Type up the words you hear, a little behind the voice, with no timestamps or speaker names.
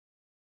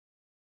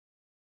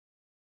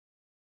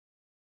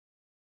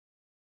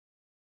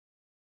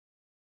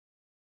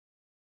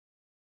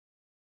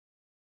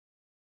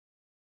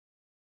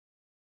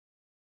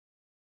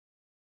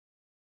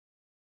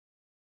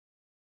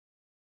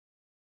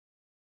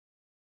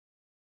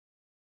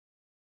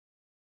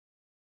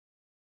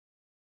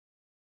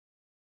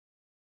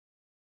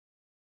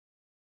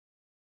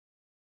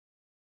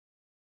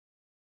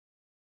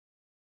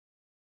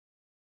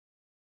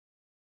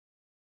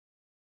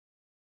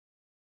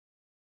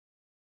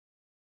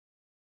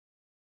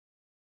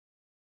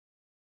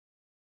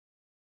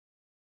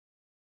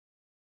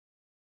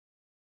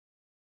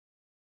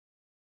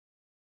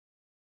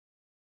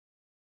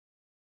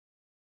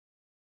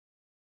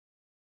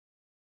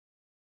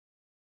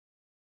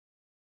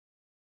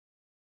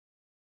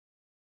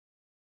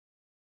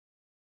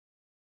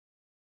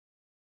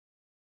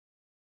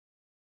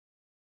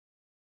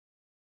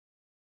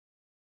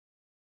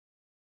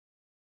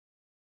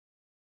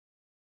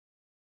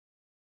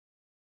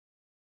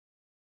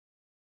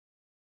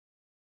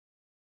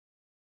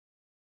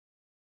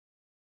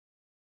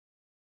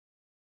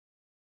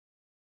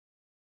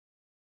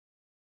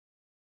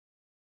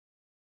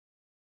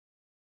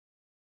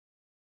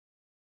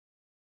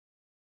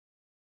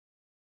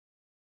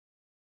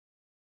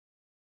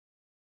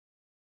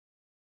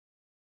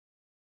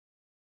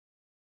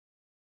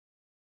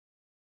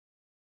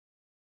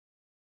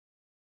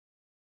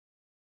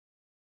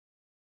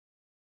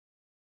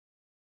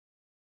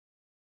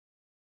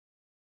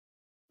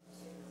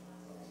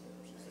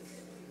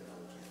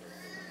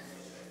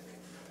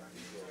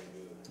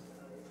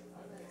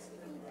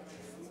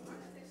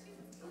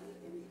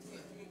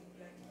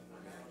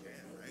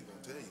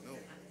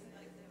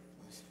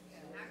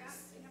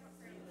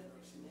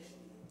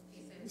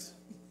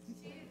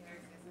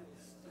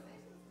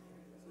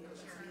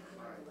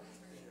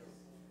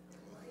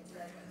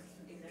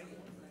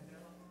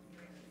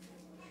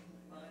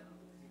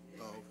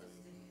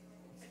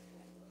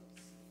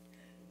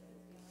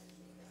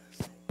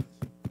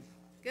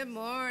Good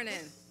morning.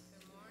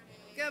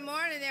 Good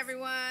morning,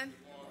 everyone.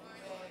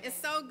 It's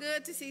so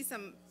good to see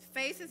some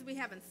faces we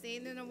haven't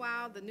seen in a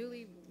while. The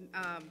newly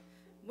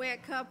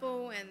wed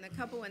couple and the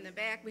couple in the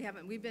back.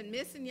 We've been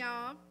missing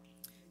y'all,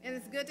 and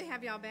it's good to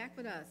have y'all back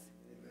with us.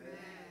 Amen.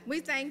 We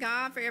thank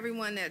God for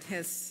everyone that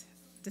has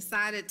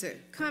decided to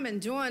come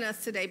and join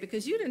us today,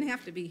 because you didn't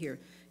have to be here.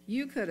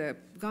 You could have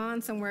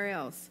gone somewhere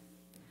else.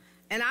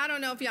 And I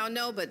don't know if y'all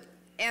know, but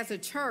as a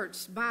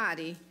church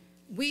body,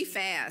 we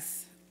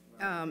fast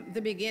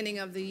the beginning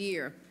of the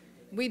year.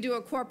 We do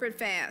a corporate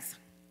fast.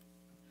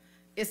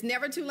 It's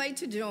never too late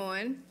to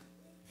join.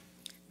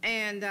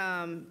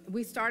 And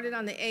we started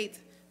on the 8th,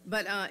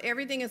 but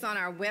everything is on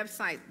our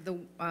website.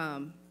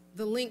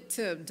 The link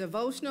to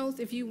devotionals,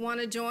 if you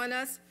want to join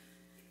us.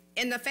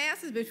 And the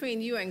fast is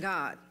between you and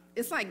God.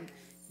 It's like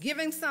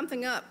giving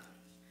something up,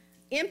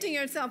 emptying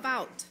yourself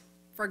out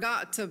for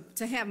God,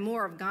 to have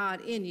more of God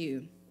in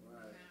you.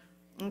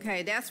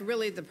 Okay, that's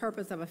really the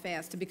purpose of a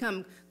fast, to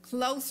become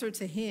closer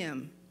to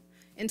Him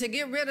and to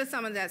get rid of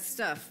some of that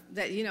stuff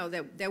that, you know,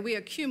 that we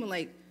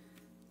accumulate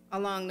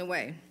along the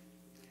way.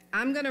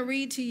 I'm going to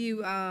read to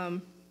you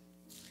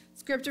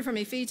scripture from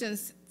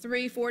Ephesians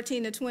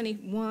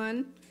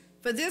 3:14-21.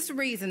 For this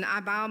reason, I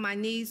bow my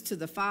knees to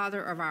the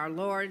Father of our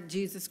Lord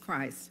Jesus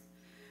Christ,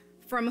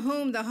 from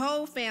whom the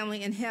whole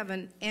family in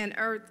heaven and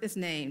earth is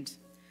named,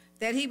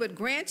 that He would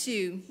grant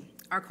you,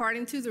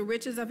 according to the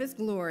riches of His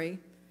glory,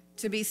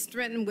 to be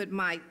strengthened with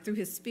might through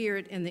His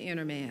Spirit in the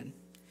inner man,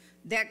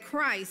 that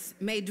Christ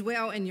may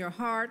dwell in your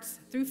hearts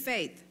through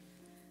faith,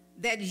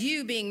 that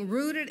you, being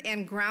rooted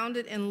and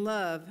grounded in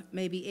love,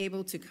 may be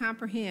able to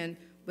comprehend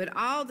with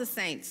all the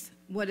saints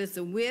what is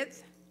the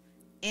width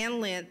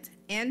and length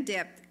and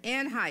depth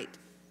and height,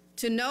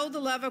 to know the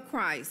love of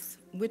Christ,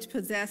 which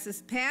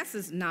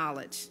passes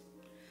knowledge,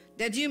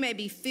 that you may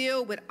be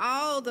filled with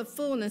all the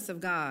fullness of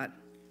God.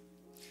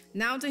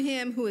 Now to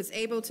Him who is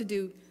able to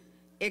do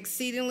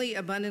exceedingly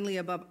abundantly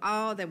above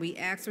all that we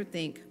ask or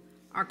think,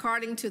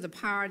 according to the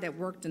power that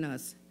worked in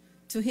us.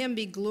 To Him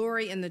be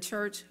glory in the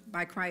church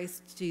by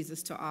Christ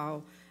Jesus to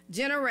all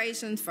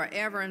generations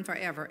forever and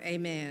forever.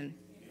 Amen.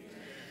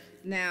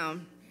 Now,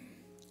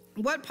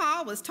 what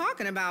Paul was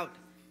talking about,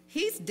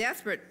 he's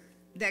desperate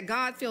that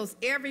God fills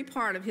every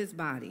part of his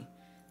body,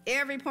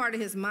 every part of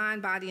his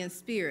mind, body, and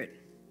spirit.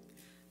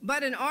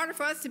 But in order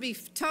for us to be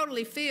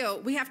totally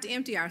filled, we have to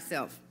empty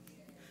ourselves.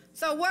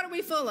 So what are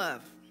we full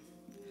of?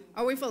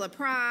 Are we full of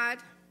pride?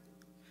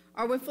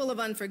 Are we full of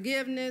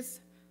unforgiveness?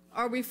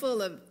 Are we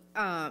full of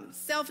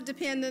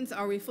self-dependence?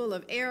 Are we full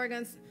of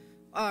arrogance?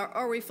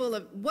 Are we full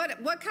of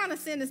what kind of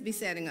sin is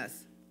besetting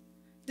us?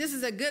 This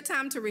is a good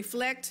time to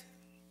reflect,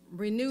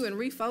 renew, and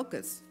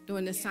refocus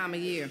during this time of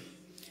year.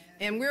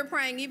 And we're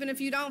praying, even if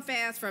you don't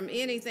fast from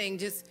anything,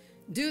 just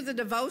do the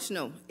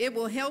devotional. It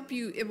will help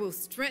you. It will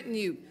strengthen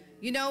you.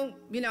 You know,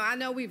 I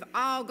know we've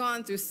all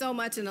gone through so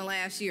much in the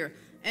last year.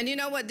 And you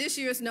know what? This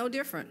year is no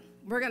different.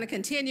 We're going to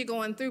continue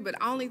going through, but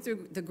only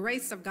through the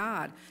grace of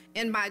God.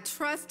 And by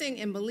trusting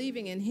and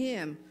believing in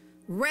Him,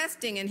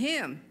 resting in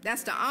Him,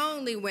 that's the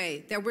only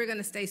way that we're going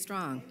to stay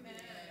strong. Amen.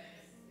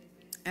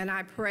 And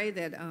I pray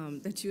that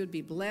that you would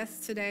be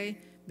blessed today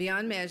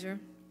beyond measure.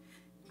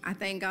 I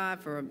thank God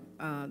for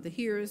the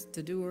hearers,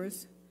 the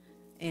doers,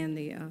 and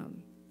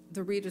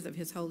the readers of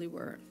His holy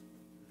word.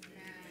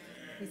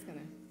 He's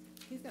gonna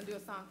do a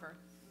song first.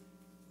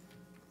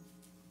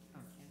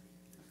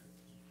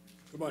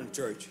 Come on,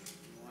 church.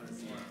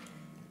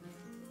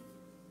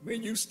 May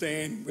you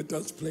stand with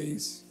us,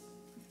 please,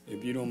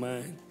 if you don't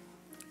mind.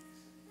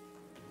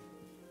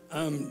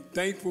 I'm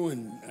thankful,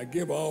 and I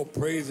give all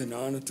praise and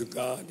honor to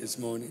God this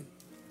morning.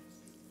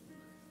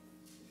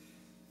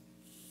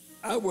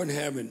 I wouldn't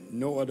have it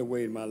no other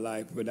way in my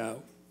life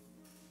without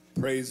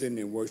praising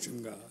and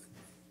worshiping God.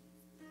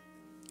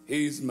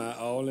 He's my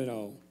all in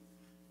all.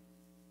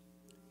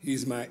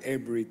 He's my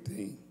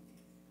everything.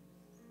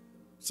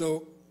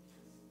 So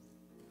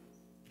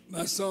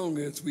my song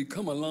is, we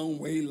come a long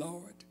way,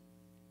 Lord,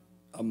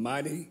 a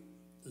mighty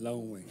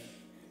long way.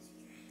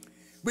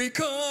 We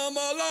come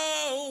a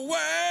long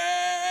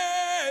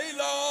way,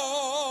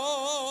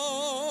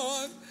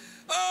 Lord,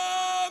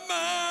 a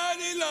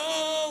mighty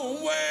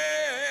long way.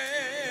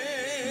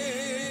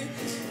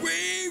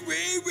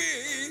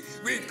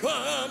 We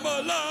come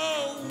a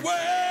long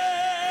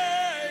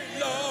way,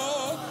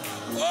 Lord,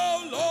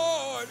 oh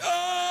Lord,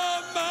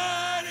 a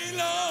mighty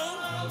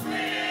long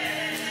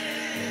way.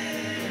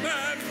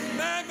 My,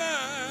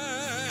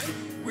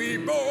 we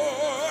bore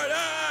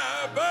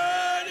our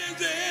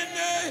burdens in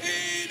the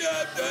heat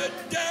of the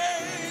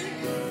day,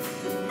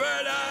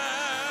 but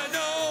I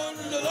know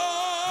the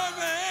Lord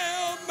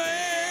will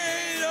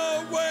make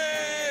a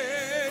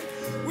way.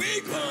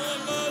 We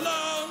come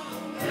along,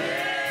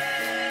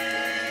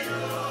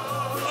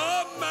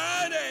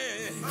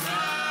 Almighty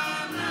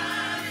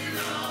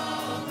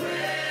long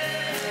way.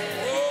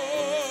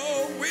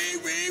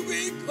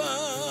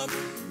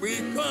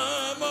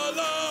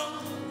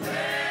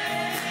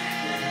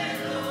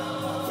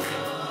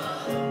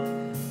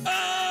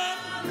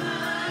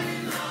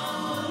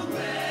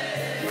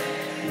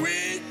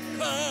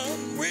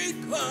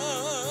 we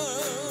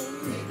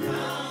come. We come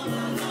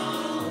a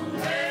long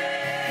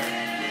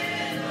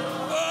way,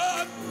 Lord.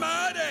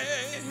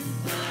 Almighty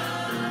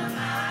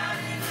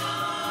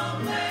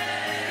long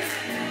way.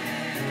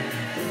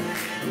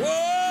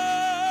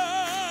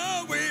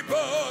 Oh, we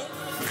bought.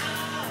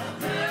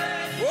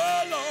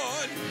 Oh,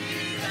 Lord.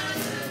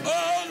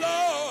 Oh,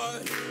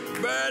 Lord.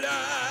 But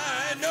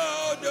I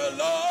know the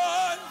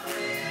Lord.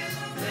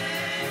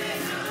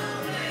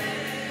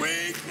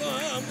 We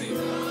coming.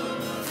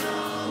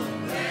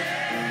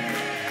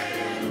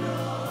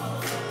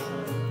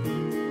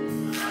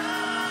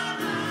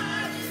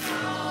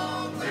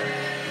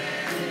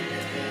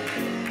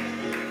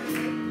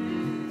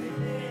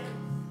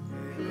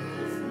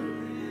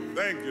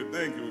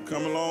 Thank you. We've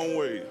come a long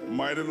way, a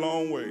mighty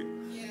long way.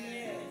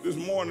 This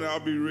morning I'll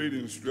be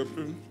reading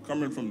scripture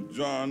coming from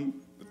John,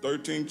 the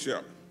 13th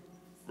chapter,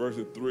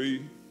 verses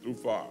 3 through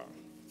 5.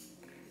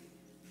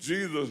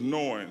 Jesus,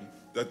 knowing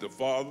that the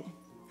Father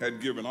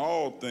had given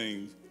all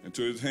things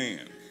into his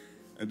hand,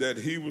 and that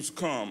he was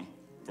come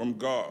from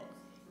God,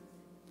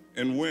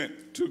 and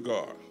went to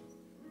God,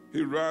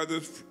 he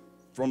riseth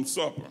from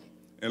supper,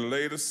 and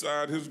laid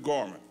aside his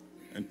garment,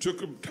 and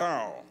took a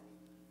towel,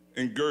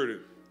 and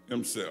girded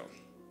himself.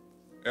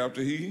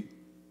 After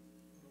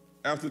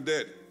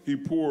that, he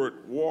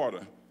poured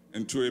water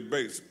into a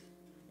basin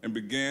and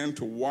began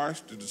to wash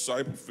the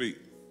disciples' feet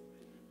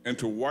and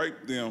to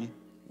wipe them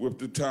with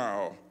the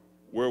towel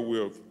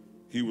wherewith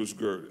he was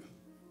girded.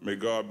 May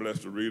God bless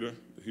the reader,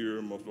 the hearer,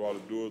 and most of all the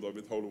doers of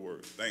his holy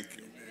word. Thank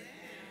you.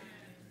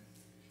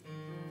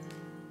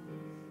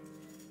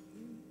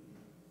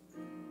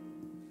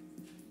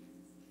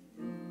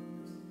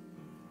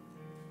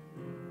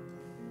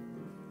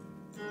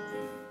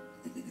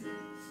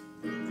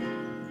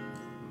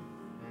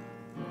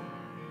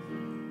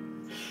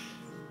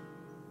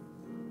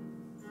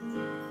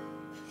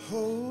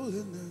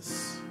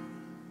 Holiness,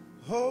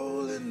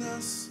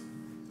 holiness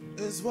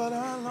is what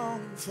I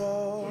long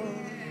for.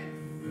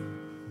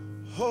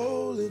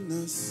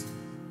 Holiness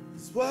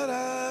is what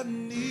I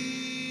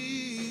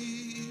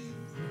need.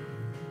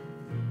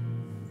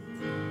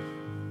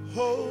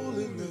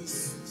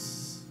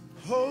 Holiness,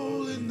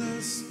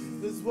 holiness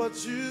is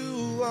what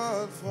you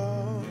want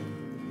for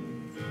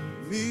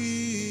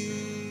me.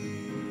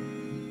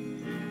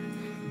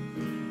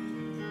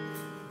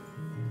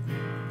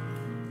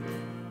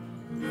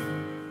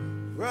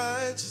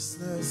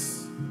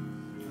 Righteousness,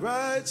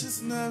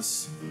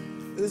 righteousness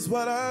is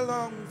what I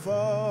long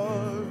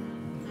for.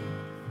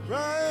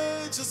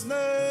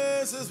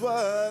 Righteousness is what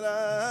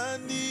I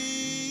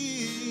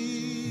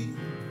need.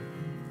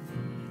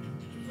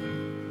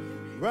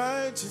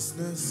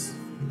 Righteousness,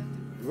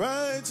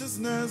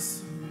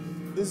 righteousness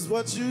is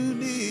what you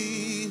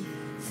need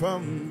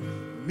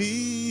from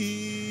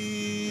me.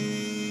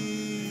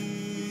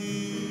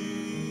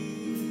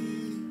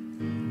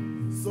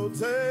 So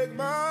take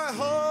my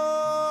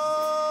heart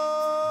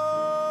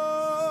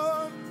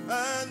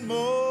and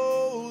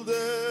mold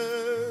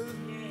it.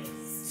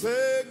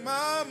 Take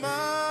my mind,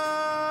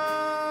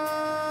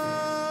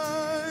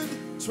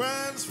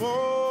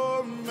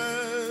 transform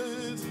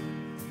it.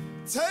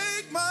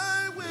 Take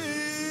my will,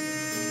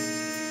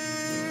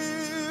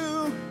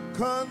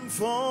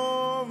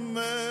 conform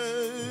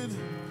it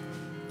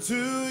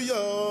to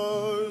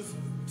yours,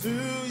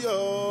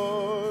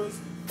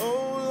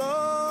 oh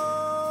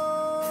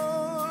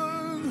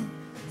Lord.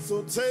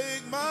 So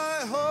take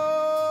my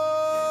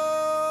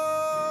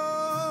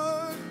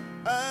heart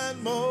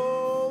and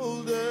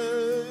mold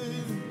it.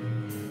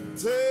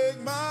 Take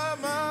my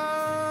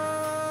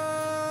mind,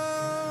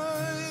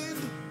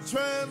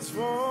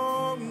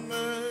 transform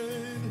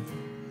it.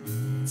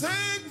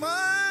 Take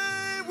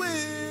my will,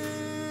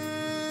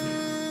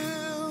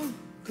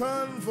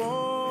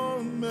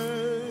 conform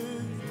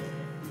it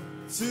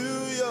to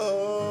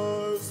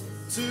yours,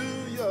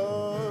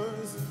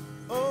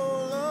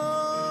 oh Lord.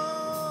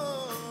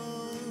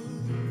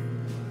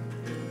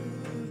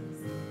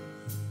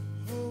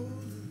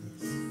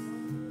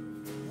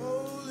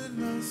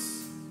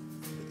 Holiness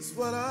is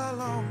what I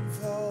long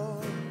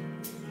for.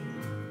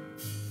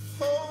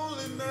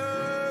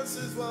 Holiness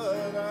is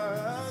what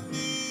I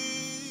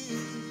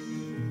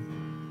need.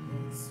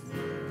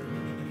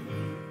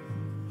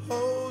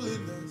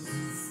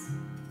 Holiness,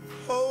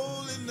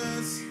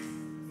 holiness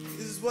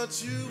is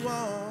what you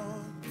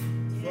want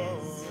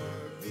for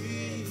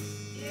me.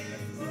 Yes,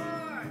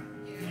 Lord.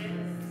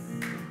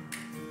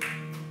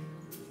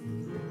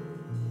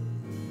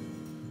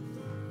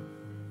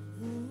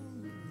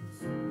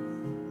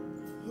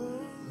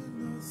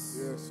 Holiness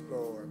Yes,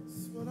 Lord.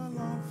 is what I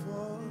long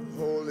for.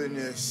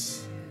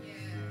 Holiness.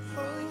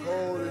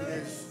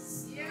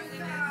 Holiness.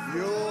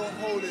 Your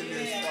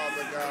holiness,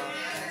 Father God.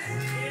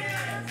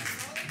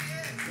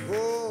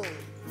 Oh,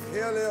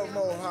 Hail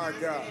Mo High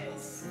God.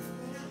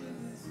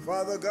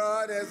 Father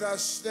God, as I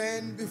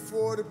stand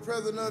before the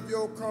presence of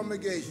your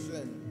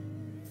congregation,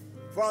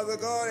 Father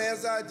God,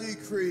 as I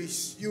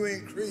decrease, you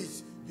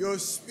increase your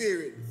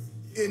spirit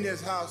in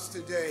this house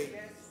today.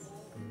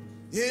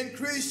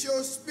 Increase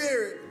your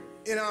spirit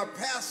in our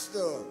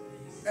pastor,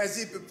 as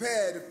he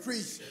prepared to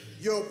preach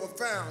your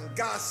profound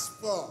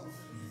gospel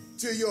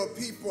to your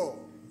people.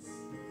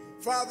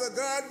 Father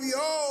God, we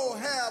all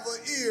have an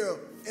ear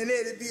and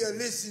let it be a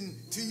listen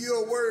to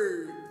your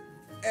word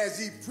as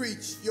he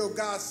preached your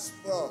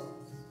gospel.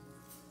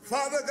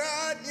 Father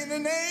God, in the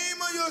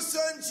name of your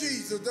son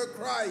Jesus the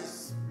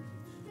Christ,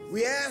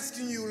 we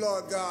asking you,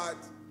 Lord God,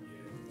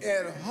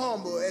 as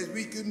humble as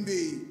we can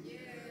be.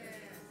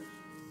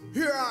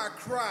 Hear our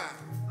cry.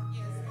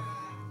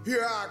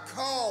 Hear our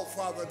call,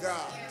 Father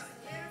God,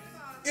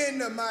 in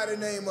the mighty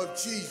name of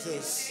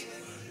Jesus.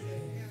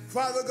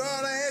 Father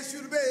God, I ask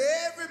you to be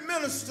every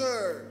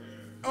minister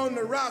on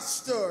the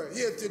roster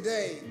here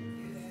today,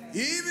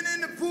 even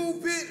in the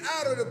pulpit,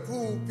 out of the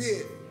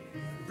pulpit.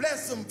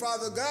 Bless them,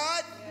 Father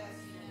God,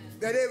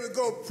 that they would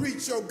go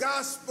preach your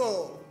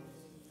gospel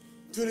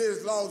to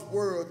this lost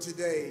world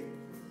today.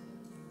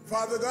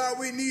 Father God,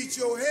 we need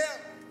your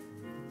help.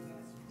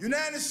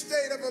 United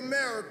States of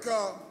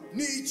America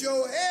needs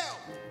your help.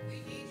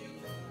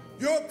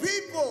 Your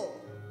people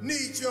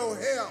need your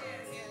help.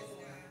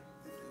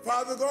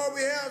 Father God,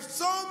 we have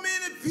so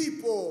many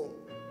people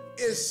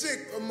is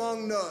sick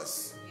among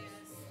us.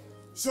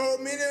 So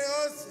many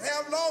of us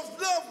have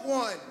lost loved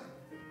one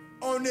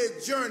on their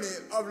journey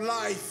of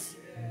life.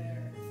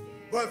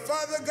 But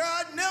Father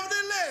God,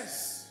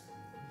 nevertheless,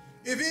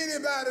 if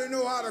anybody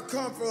know how to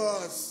comfort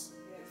us,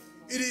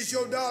 it is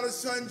your daughter's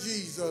son,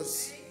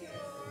 Jesus.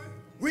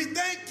 We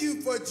thank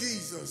you for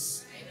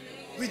Jesus.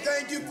 We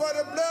thank you for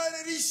the blood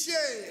that he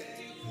shed.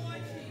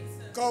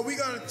 Because we're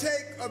going to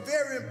take a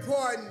very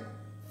important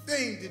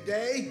thing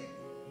today,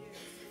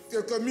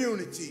 the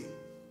community.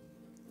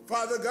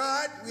 Father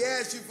God, we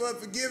ask you for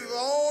forgiveness of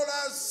all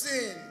our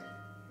sin.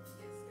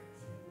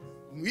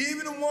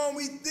 Even the one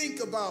we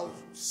think about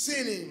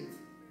sinning.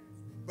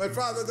 But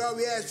Father God,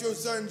 we ask your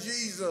son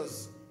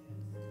Jesus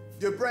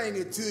to bring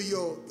it to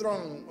your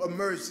throne of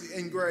mercy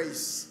and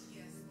grace.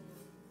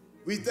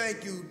 We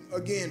thank you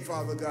again,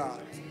 Father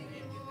God.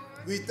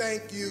 We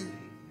thank you.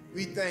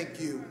 We thank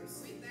you.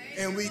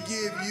 And we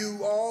give you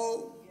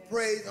all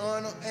praise,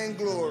 honor, and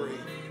glory.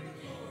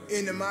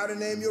 In the mighty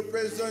name of your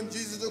precious son,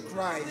 Jesus the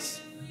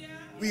Christ,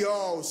 we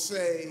all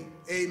say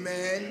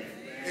amen,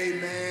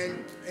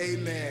 amen,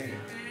 amen.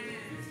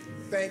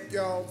 Thank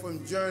y'all for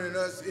joining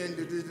us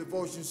into this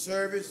devotion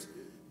service.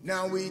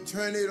 Now we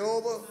turn it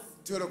over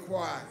to the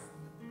choir.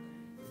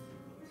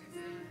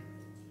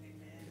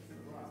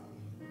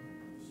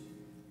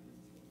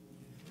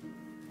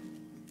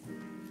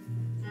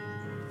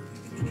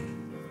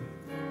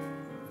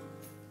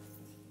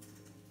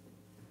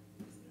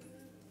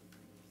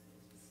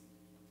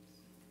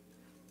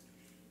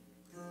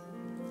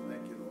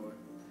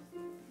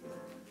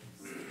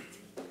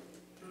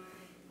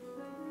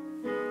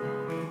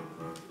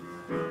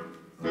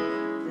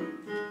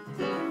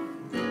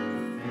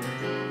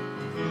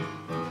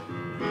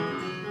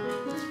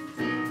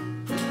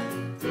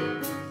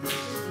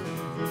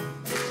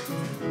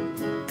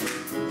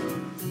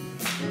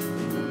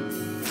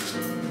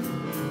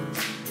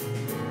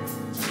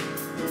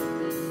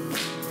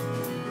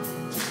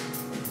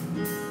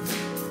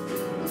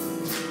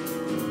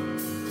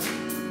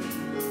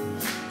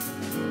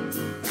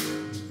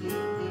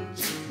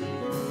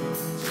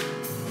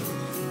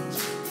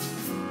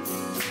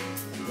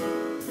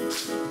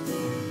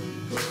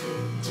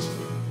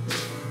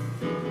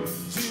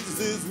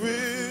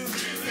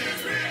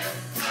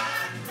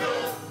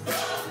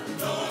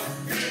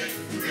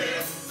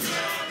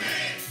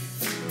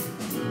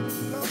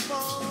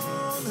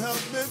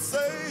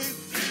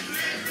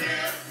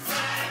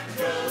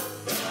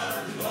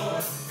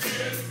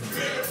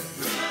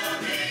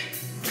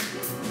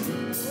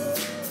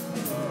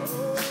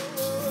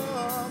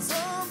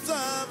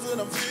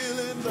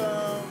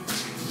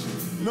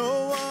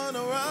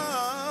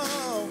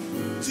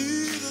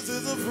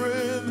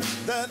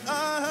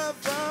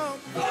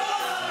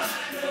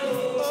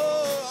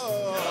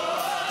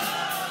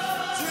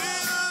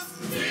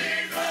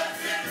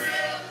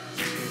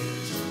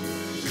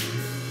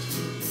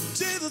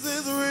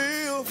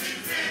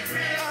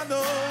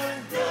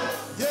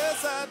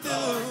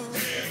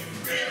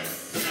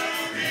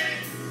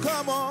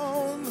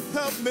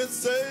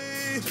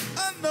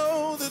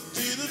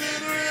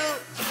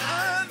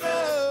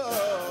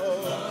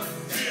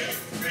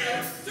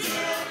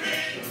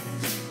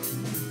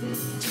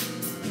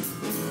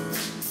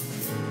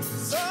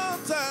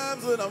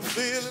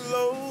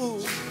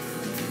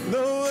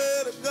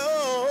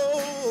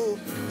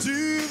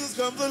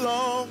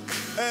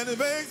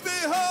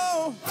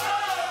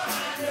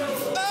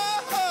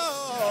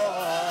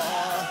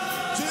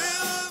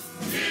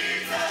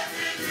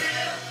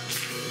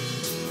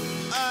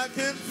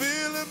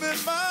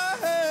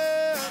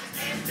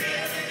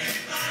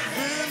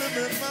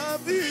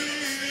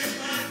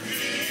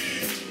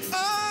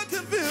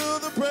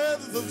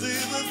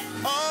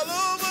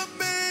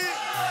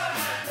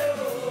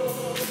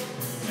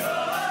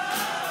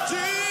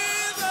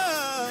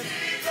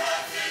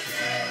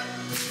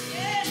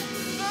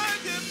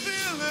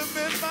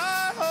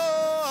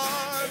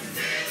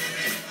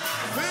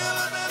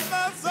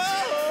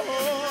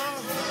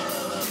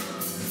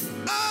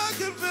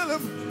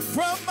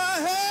 from my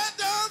head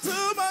down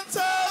to my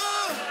toes.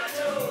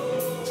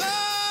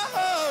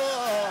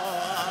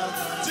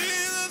 Oh,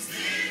 Jesus.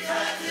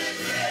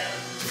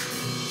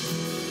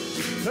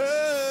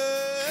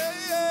 Hey,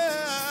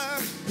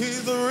 yeah.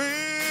 He's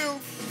real.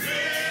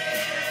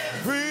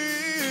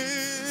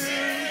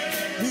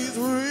 He's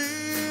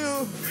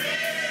real.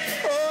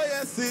 Oh,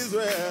 yes, he's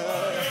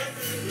real.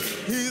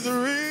 He's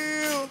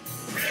real.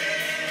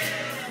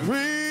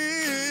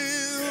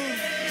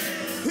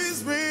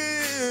 He's real.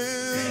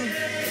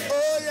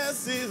 Oh,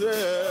 yes, he's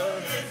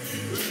real.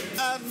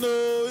 I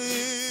know he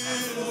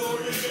is.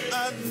 I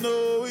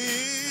know he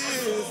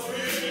is.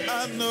 I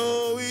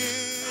know he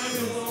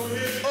is.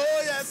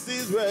 Oh, yes,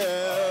 he's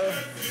real.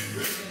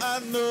 I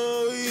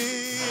know he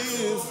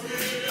is.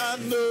 I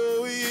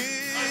know he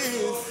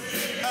is.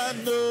 I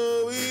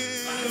know he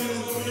is.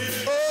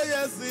 Oh,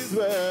 yes, he's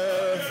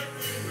real.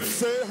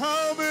 Say,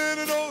 how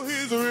many know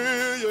he's real?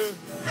 Yeah.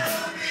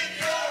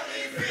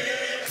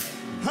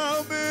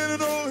 How many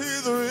know he's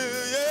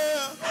real?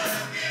 Yeah.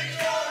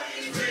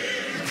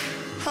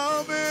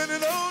 How many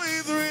know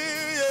he's real?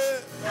 Yeah.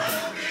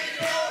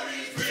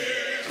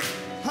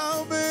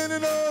 How many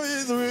know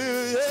he's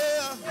real?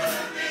 Yeah.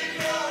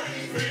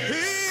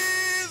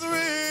 He's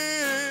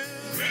real.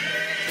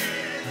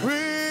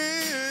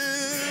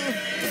 Real.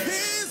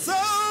 He's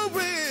so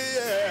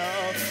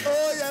real.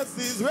 Oh, yes,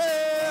 he's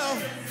real.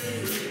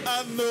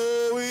 I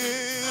know he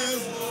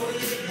is.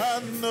 I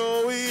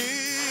know he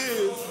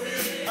is.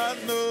 I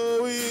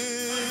know he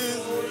is.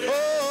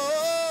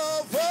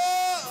 Oh, for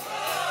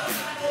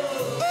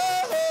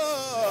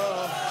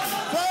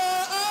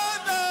I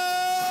know.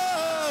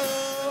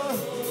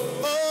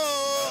 Oh,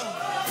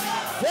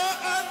 for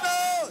I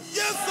know.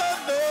 Yes, I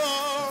know.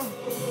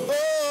 Oh,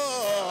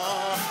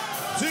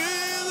 Jesus.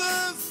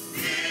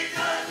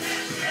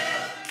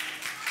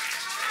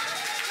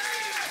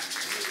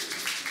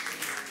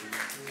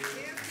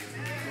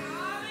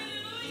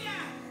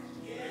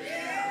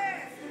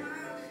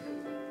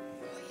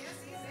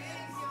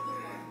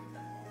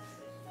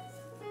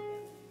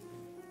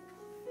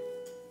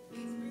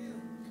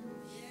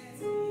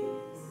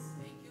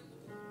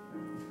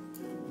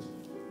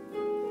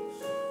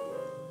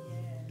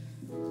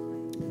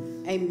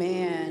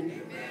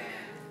 Amen.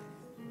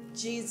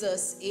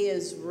 Jesus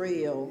is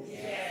real.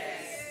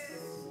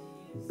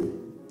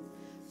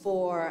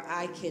 For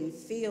I can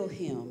feel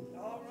him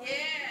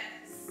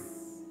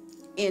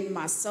in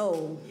my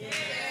soul.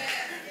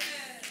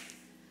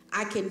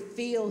 I can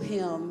feel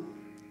him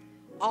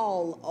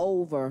all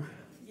over.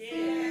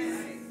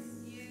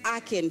 I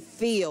can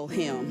feel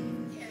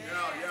him.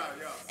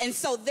 And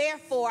so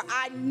therefore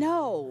I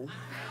know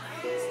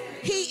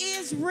he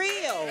is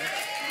real.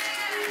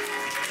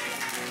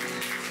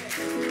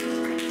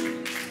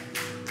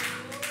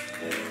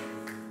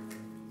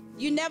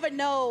 You never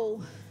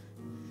know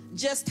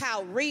just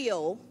how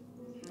real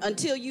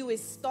until you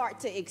start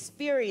to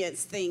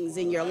experience things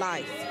in your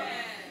life.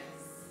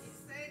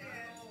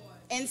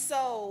 And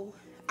so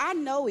I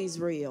know he's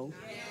real.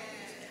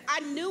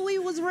 I knew he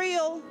was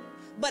real,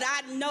 but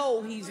I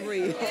know he's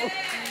real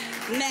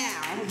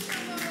now.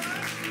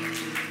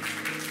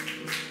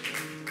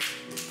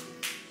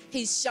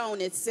 He's shown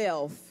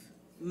itself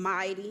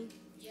mighty,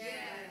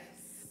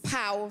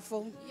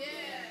 powerful,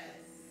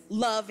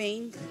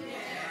 loving,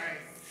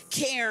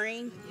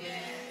 caring,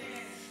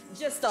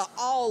 just an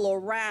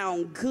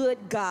all-around good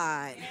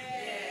God.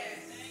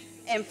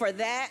 And for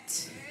that,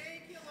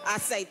 I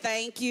say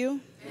thank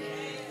you.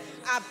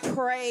 I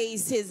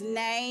praise his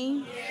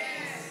name,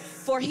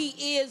 for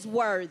he is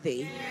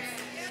worthy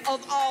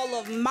of all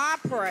of my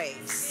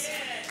praise.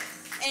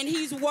 And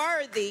he's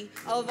worthy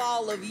of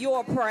all of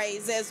your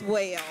praise as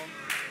well.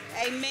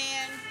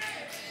 Amen.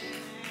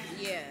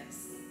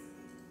 Yes.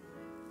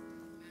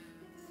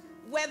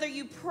 Whether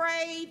you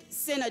prayed,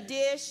 sent a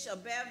dish, a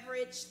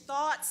beverage,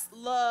 thoughts,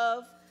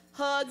 love,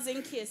 hugs,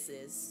 and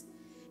kisses,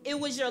 it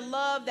was your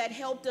love that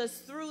helped us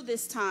through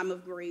this time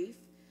of grief.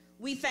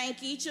 We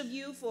thank each of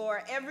you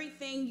for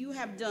everything you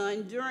have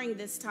done during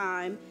this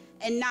time,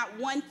 and not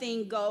one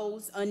thing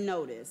goes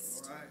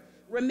unnoticed. All right.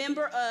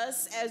 Remember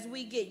us as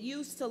we get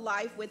used to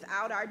life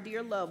without our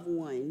dear loved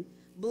one.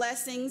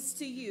 Blessings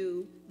to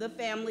you, the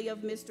family of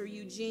Mr.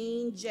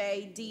 Eugene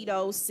J.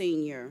 Dito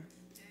Sr.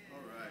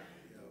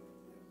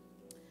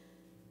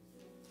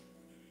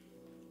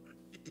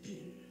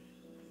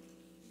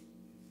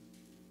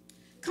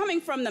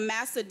 Coming from the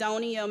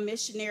Macedonia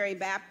Missionary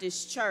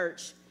Baptist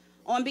Church,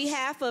 on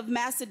behalf of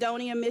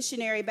Macedonia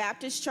Missionary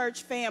Baptist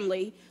Church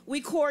family,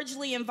 we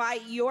cordially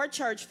invite your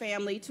church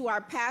family to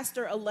our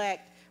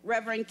pastor-elect,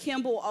 Reverend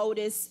Kimball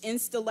Otis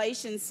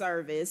installation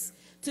service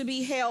to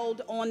be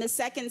held on the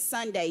second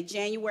Sunday,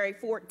 January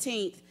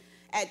 14th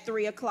at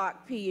 3:00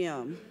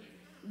 p.m.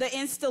 The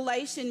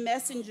installation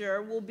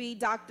messenger will be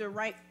Dr.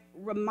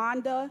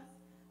 Ramonda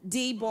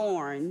D.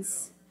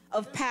 Barnes,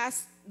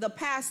 the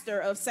pastor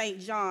of St.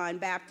 John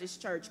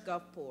Baptist Church,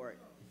 Gulfport.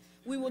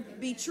 We will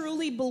be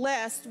truly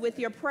blessed with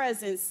your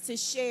presence to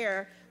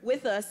share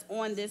with us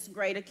on this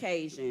great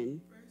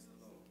occasion.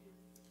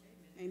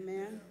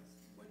 Amen.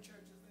 What church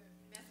is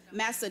that?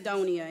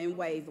 Macedonia in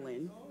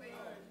Waveland.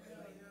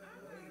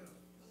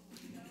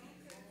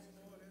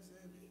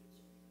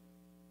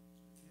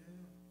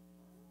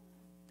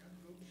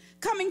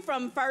 Coming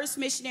from First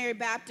Missionary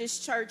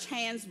Baptist Church,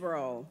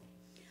 Hansborough.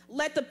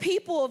 Let the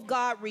people of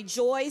God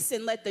rejoice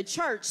and let the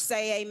church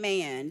say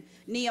amen.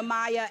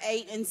 Nehemiah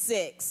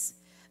 8:6.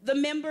 The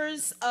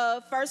members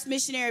of First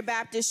Missionary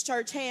Baptist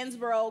Church,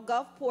 Hansborough,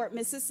 Gulfport,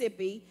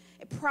 Mississippi,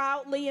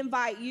 proudly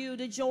invite you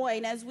to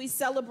join as we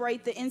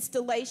celebrate the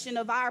installation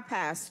of our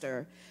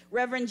pastor,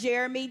 Reverend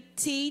Jeremy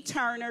T.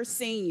 Turner,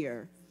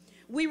 Sr.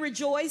 We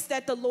rejoice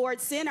that the Lord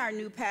sent our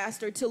new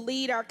pastor to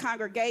lead our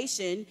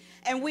congregation,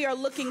 and we are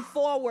looking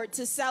forward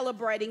to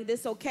celebrating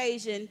this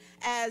occasion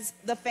as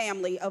the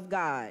family of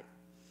God.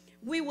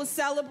 We will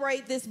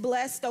celebrate this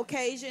blessed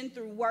occasion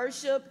through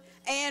worship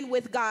and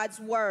with God's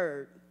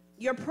word.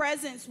 Your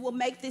presence will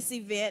make this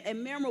event a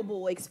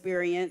memorable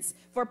experience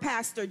for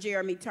Pastor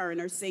Jeremy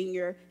Turner,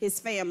 Sr.,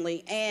 his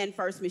family, and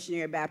First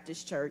Missionary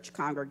Baptist Church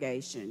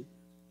congregation.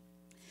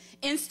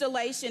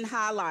 Installation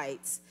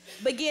highlights.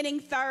 Beginning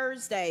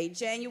Thursday,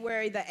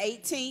 January the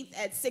 18th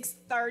at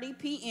 6:30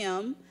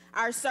 p.m.,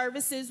 our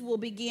services will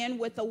begin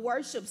with a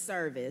worship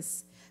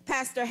service.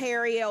 Pastor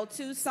Harry L.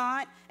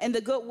 Toussaint and the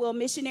Goodwill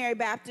Missionary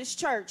Baptist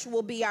Church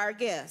will be our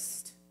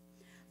guest.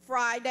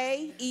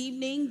 Friday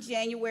evening,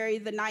 January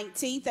the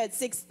 19th at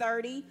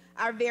 6:30,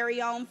 our very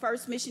own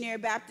First Missionary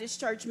Baptist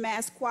Church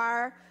Mass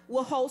Choir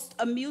will host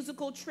a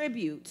musical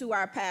tribute to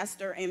our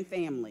pastor and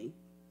family.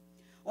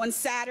 On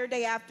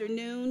Saturday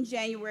afternoon,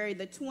 January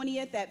the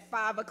 20th at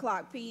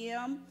 5:00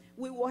 p.m.,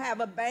 we will have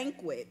a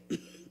banquet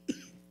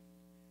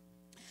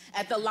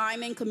at the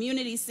Lyman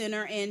Community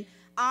Center in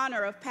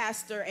honor of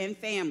pastor and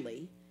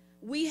family.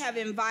 We have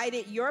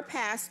invited your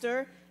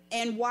pastor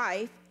and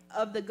wife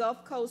of the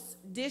Gulf Coast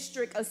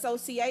District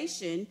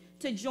Association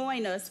to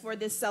join us for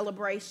this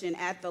celebration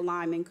at the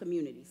Lyman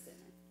Community Center.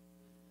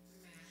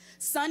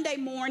 Sunday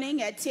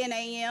morning at 10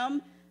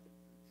 a.m.,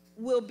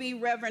 will be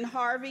Reverend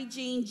Harvey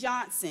Jean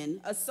Johnson,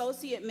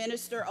 Associate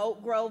Minister,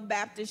 Oak Grove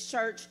Baptist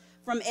Church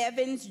from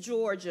Evans,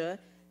 Georgia.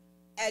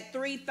 At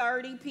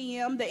 3:30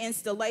 p.m., the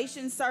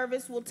installation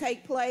service will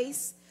take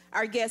place.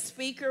 Our guest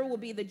speaker will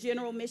be the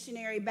General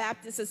Missionary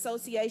Baptist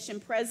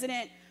Association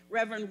President,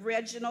 Reverend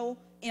Reginald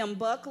M.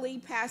 Buckley,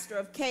 pastor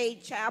of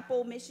Cade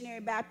Chapel Missionary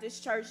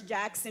Baptist Church,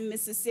 Jackson,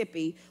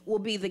 Mississippi, will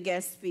be the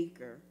guest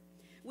speaker.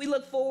 We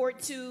look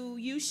forward to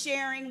you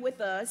sharing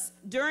with us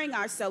during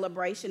our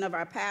celebration of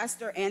our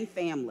pastor and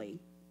family.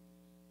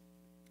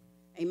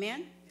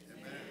 Amen?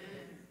 Amen.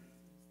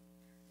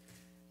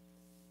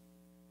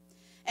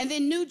 And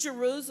then New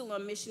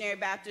Jerusalem Missionary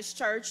Baptist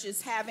Church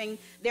is having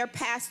their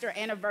pastor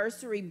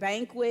anniversary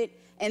banquet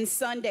and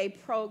Sunday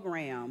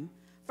program.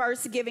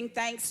 First, giving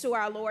thanks to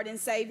our Lord and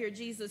Savior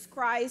Jesus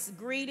Christ.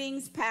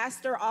 Greetings,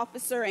 pastor,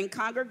 officer, and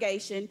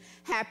congregation.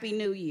 Happy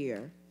New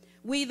Year.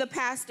 We, the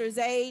pastor's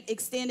aide,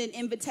 extend an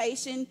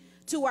invitation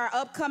to our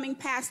upcoming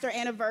pastor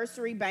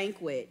anniversary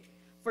banquet.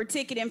 For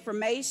ticket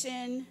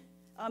information,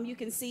 you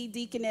can see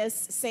Deaconess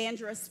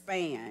Sandra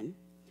Spann.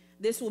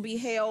 This will be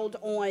held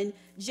on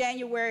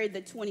January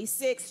the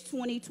 26th,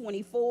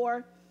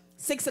 2024,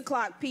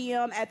 6:00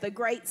 p.m. at the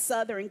Great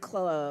Southern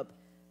Club,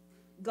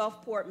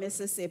 Gulfport,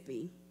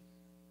 Mississippi.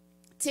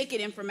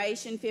 Ticket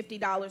information,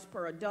 $50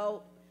 per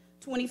adult,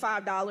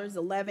 $25,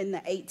 11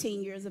 to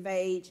 18 years of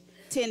age,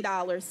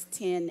 $10,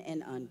 10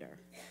 and under.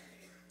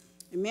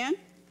 Amen?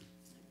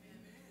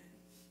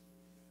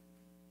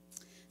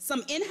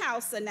 Some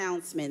in-house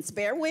announcements.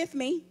 Bear with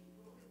me.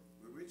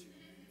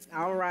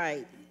 All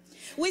right.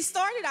 We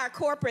started our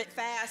corporate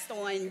fast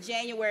on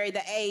January the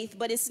 8th,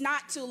 but it's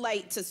not too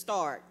late to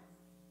start.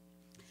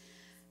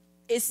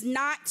 It's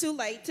not too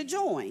late to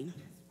join.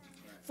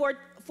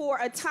 For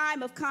a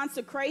time of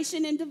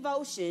consecration and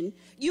devotion,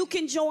 you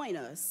can join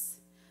us.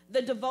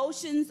 The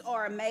devotions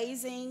are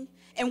amazing,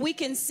 and we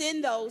can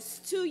send those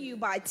to you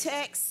by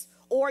text,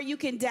 or you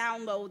can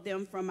download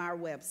them from our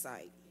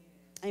website.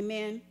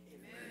 Amen.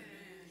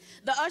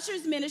 The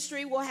Ushers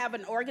Ministry will have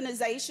an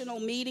organizational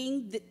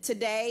meeting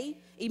today,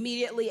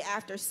 immediately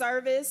after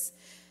service.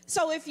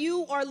 So if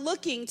you are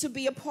looking to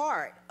be a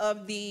part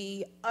of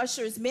the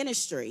Ushers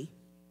Ministry,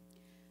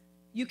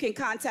 you can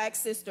contact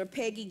Sister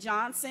Peggy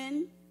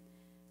Johnson,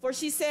 for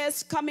she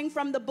says, coming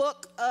from the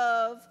book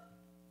of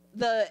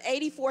the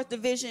 84th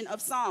division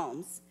of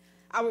Psalms,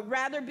 I would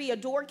rather be a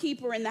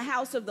doorkeeper in the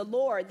house of the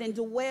Lord than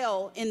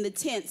dwell in the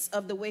tents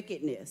of the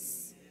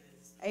wickedness.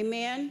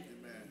 Amen.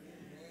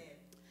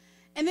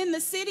 And then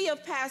the city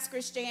of Pass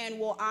Christian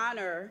will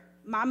honor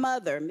my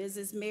mother,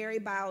 Mrs. Mary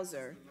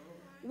Bowser,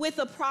 with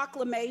a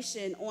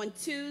proclamation on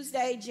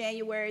Tuesday,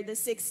 January the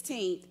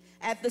 16th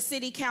at the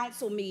city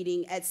council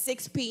meeting at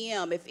 6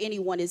 p.m. if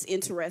anyone is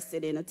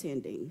interested in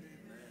attending.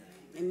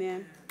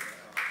 Amen.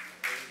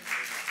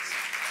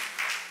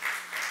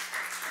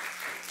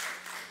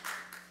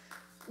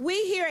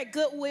 We here at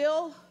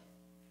Goodwill,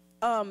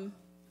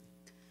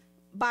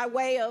 by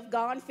way of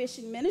Gone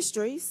Fishing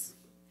Ministries,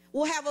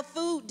 will have a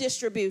food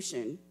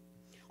distribution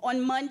on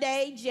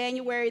Monday,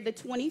 January the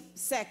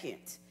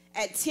 22nd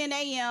at 10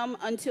 a.m.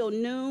 until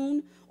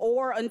noon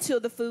or until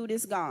the food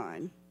is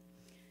gone.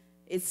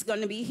 It's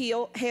going to be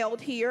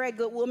held here at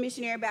Goodwill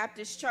Missionary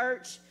Baptist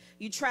Church.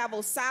 You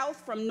travel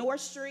south from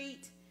North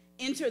Street,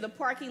 enter the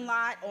parking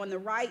lot on the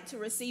right to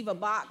receive a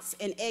box,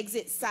 and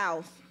exit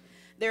south.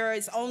 There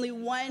is only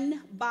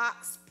one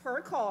box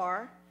per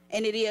car,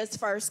 and it is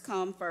first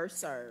come, first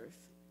serve.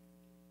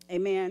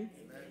 Amen?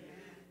 Amen.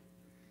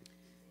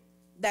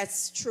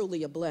 That's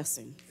truly a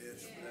blessing.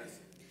 Yes, a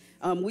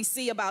blessing. We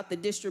see about the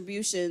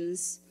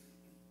distributions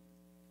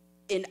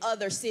in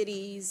other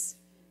cities,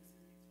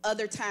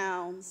 other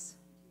towns,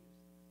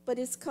 but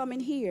it's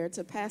coming here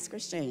to Pastor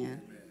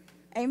Shan.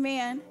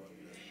 Amen.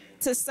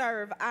 To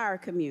serve our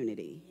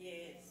community.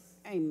 Yes.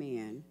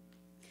 Amen.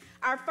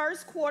 Our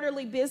first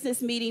quarterly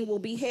business meeting will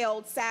be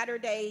held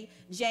Saturday,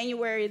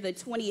 January the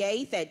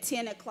 28th at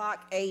 10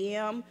 o'clock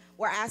a.m.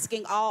 We're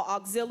asking all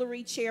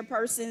auxiliary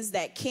chairpersons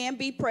that can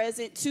be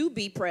present to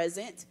be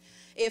present.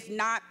 If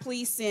not,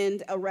 please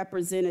send a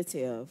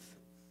representative.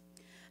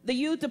 The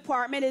youth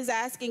department is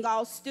asking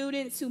all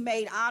students who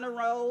made honor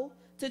roll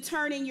to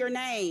turn in your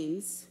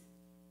names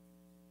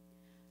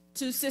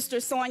to Sister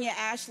Sonia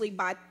Ashley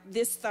by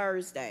this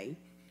Thursday.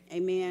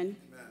 Amen.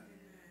 Amen.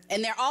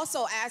 And they're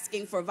also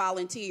asking for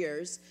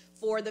volunteers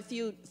for the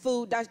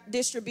food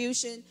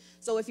distribution.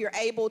 So if you're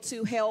able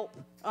to help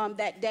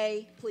that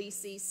day, please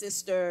see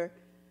Sister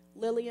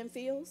Lillian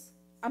Fields.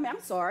 I'm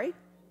sorry,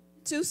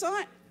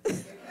 Toussaint.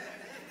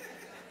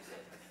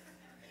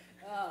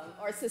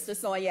 Or Sister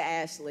Sonia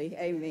Ashley.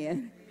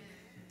 Amen.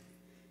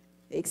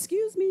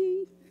 Excuse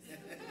me.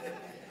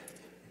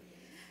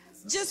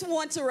 Just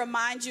want to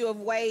remind you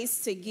of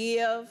ways to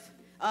give.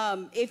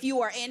 If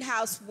you are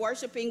in-house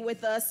worshiping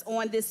with us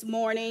on this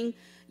morning,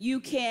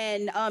 you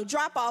can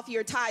drop off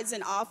your tithes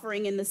and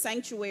offering in the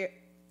sanctuary,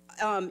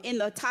 in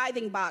the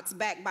tithing box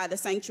back by the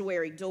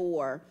sanctuary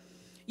door.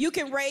 You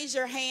can raise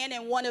your hand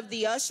and one of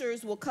the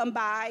ushers will come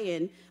by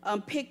and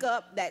pick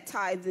up that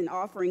tithes and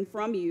offering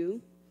from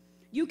you.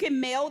 You can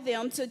mail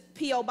them to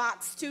P.O.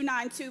 Box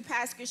 292,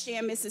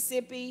 Pasquotank,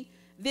 Mississippi.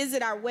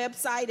 Visit our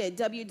website at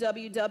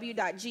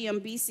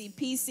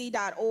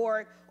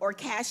www.gmbcpc.org or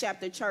Cash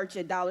App the church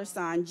at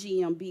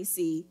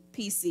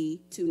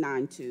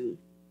 $GMBCPC292.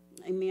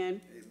 Amen. Amen.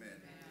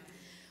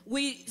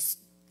 We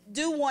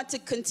do want to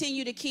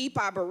continue to keep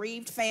our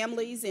bereaved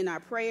families in our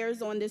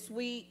prayers on this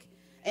week,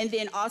 and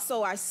then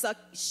also our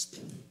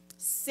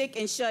sick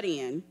and shut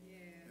in.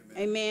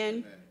 Yeah. Amen.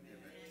 Amen.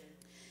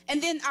 And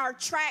then our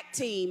track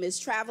team is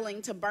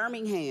traveling to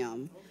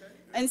Birmingham.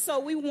 And so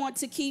we want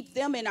to keep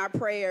them in our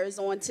prayers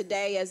on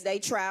today as they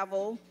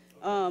travel,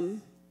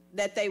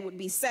 that they would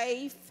be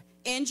safe,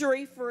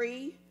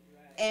 injury-free,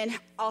 and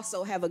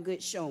also have a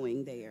good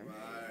showing there.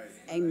 Right,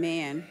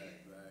 amen. Right, amen.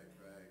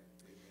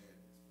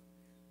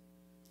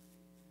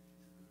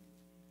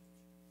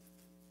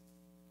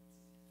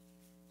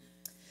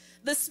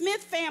 The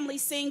Smith Family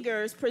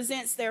Singers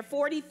presents their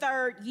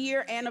 43rd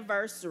year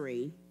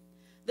anniversary.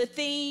 The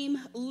theme,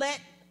 Let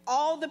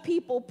All the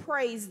People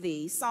Praise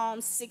Thee,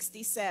 Psalm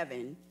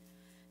 67.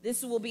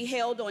 This will be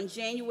held on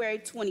January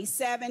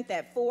 27th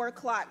at 4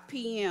 o'clock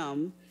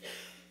p.m.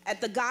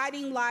 at the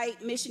Guiding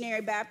Light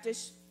Missionary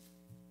Baptist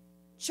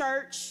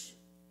Church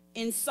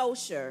in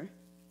Socher.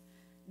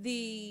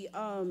 The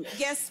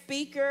guest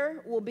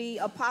speaker will be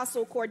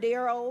Apostle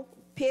Cordero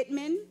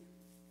Pittman.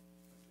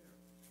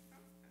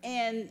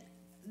 And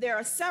there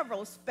are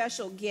several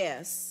special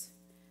guests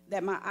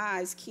that my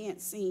eyes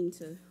can't seem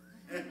to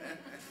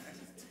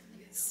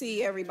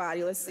see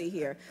everybody. Let's see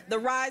here. The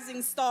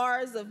Rising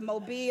Stars of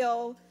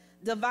Mobile,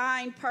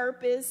 Divine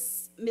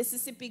Purpose,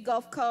 Mississippi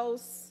Gulf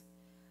Coast,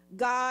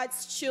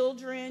 God's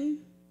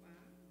Children,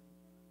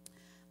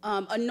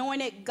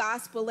 Anointed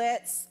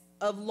Gospelettes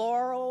of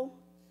Laurel,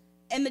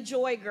 and the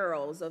Joy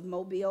Girls of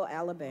Mobile,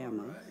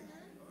 Alabama. All right.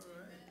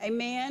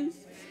 Amen. Amen.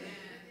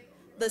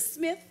 The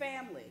Smith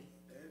family,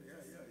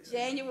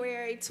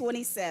 January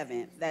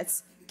 27th.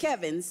 That's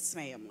Kevin's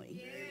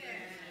family. Yeah.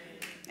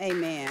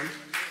 Amen.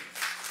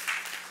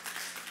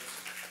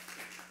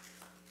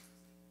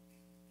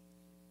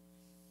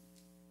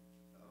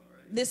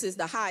 This is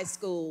the high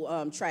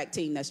school track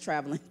team that's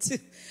traveling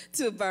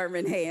to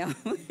Birmingham.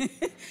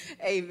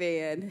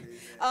 Amen.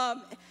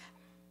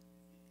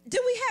 Do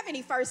we have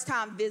any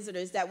first-time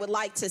visitors that would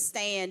like to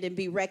stand and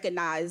be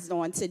recognized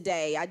on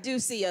today? I do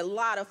see a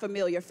lot of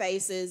familiar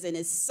faces, and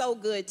it's so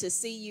good to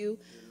see you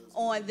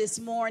on this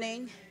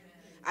morning.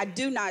 I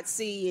do not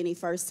see any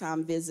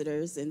first-time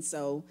visitors, and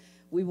so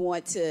we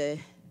want to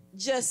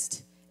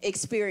just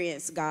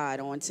experience God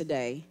on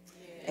today.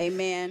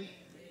 Amen.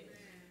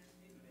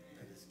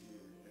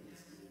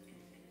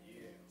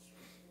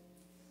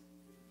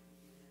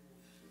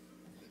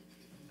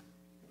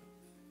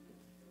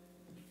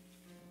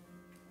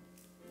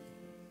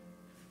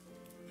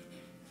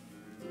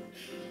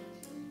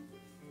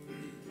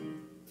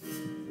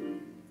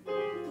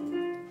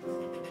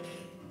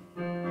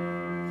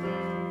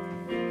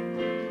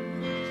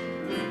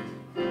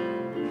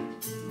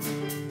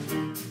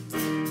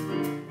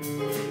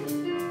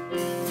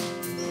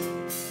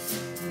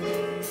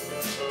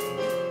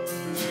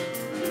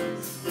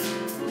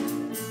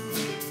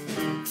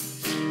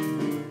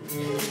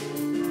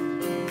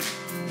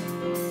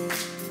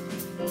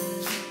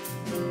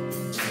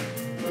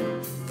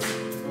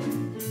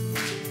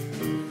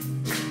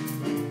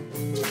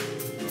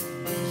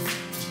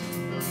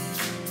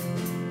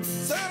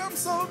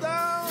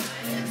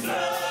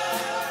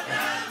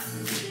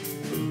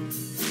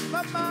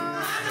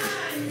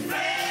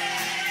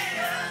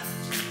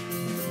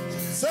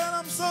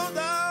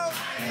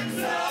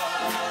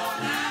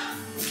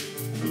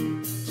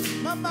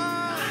 My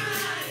mind.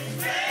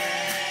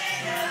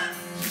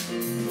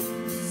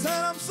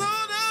 Said I'm so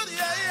down,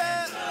 yeah,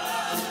 yeah.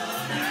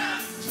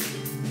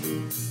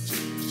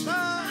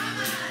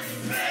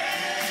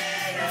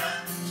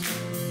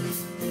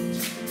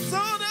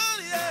 So down,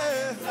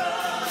 yeah.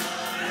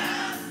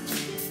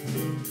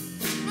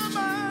 My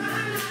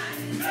mind.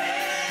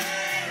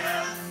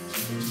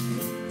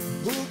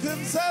 Who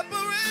can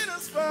separate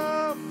us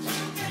from? The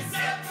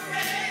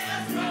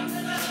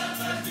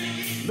love of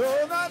Jesus?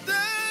 No, not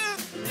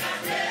death.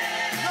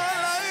 Not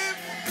life.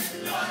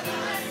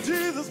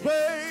 Jesus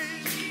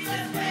paid.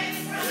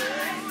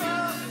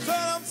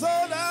 Said I'm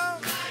so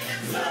down.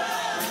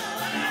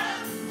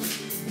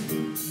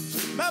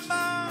 My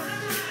mind.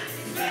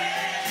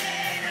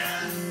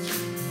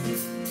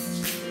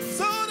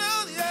 So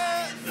down,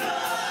 yeah.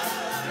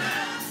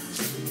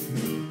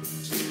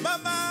 My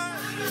mind.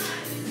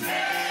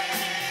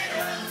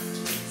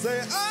 Say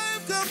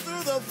I've come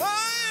through the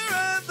fire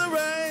and the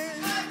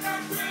rain.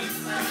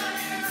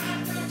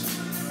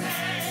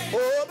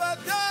 Oh, but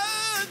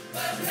God,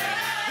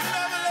 He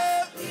never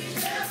left.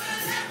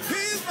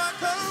 He's my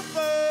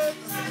comfort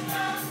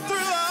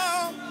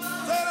throughout.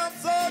 Said I'm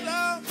so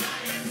down.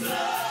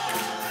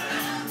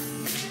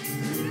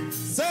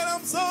 Said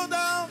I'm so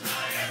down.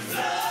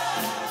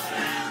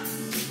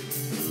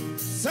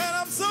 Said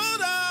I'm so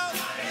down.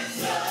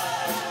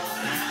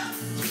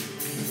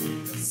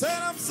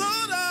 Said I'm so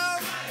down.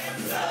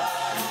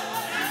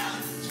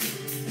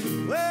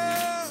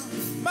 Well,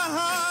 my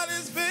heart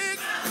is big.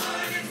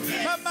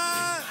 My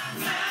mind.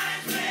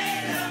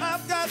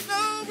 I've got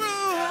no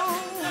room.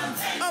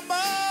 I'm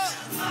up.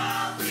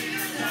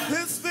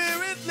 His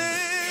spirit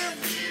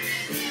lives.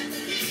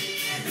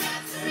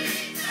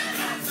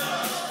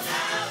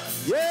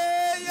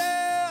 Yeah,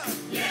 yeah.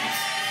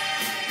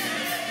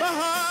 My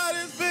heart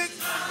is big.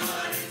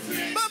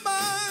 My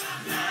mind.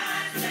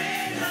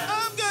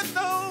 I've got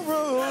no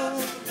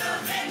room.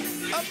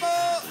 I'm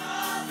up.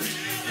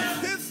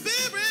 His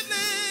spirit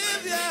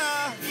lives,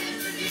 yeah.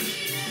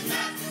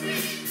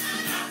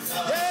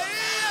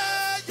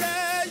 Yeah, yeah,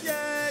 yeah,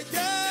 yeah,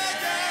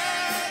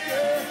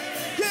 yeah,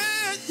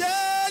 yeah,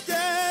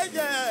 yeah,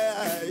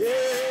 yeah, yeah.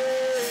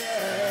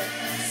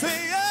 Say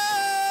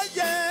yeah,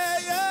 yeah,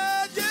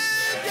 yeah,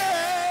 yeah,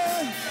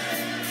 yeah.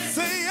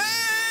 Say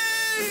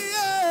yeah,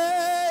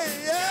 yeah.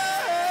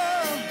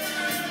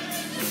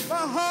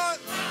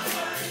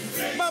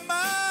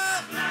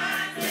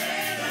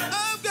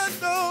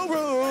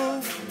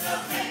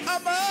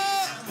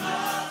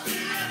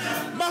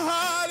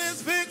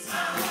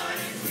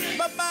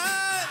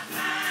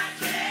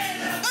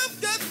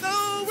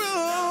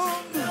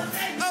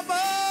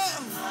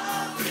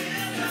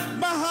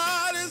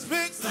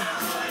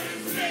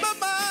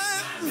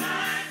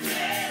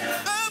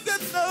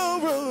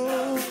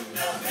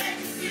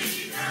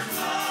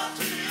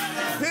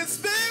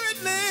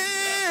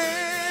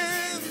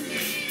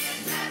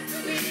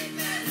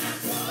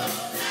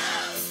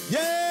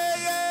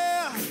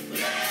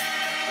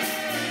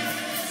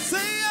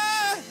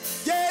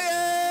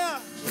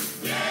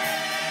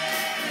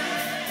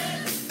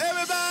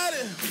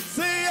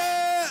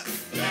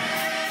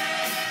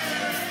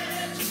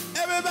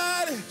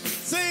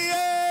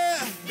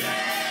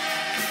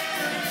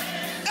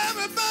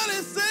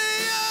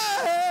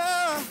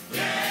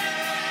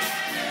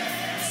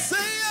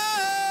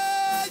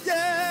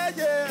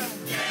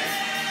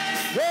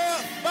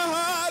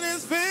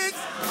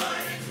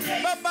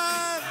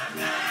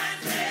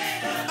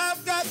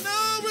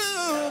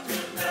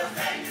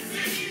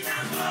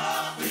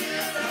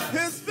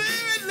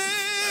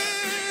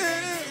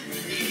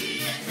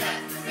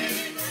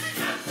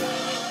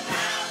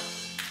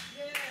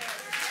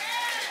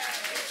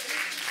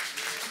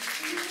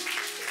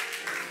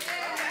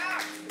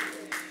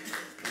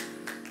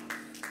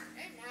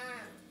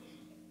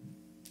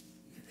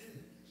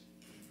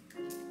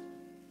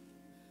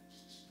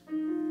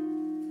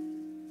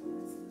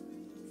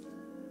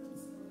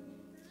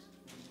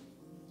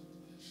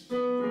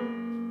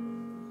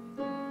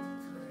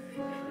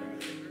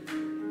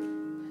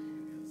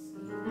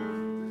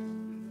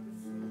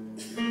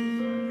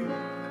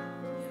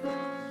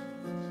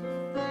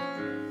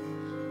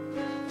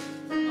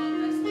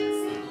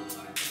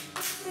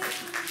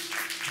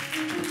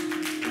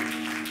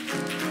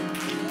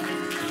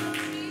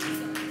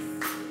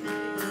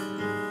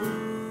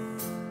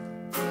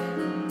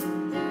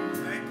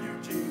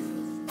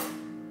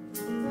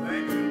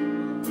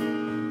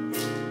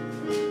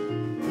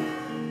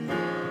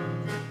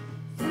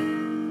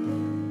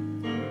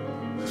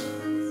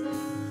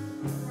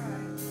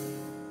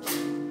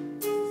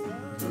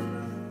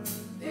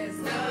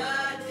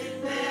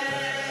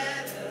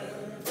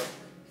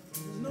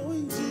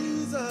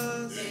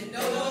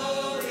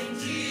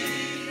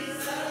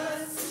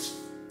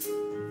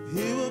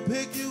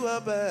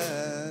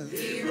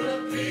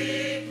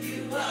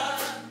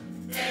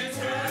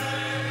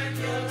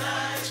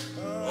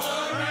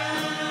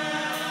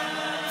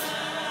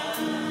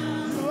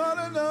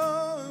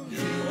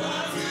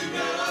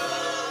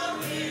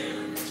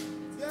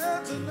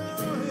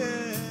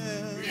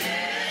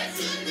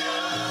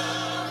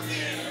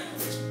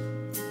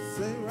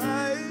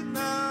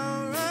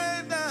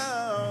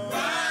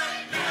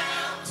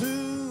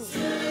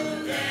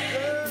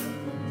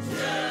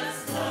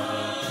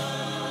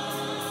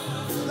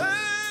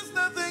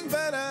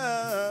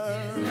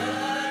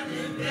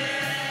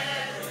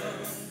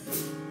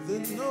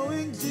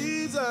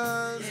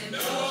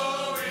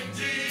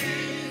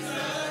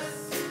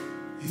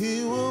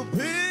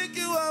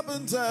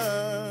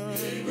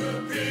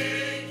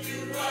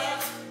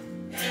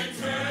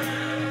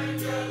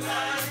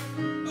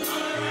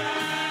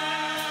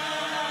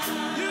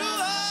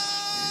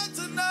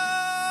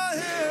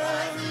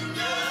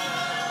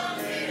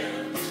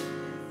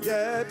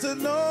 to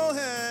know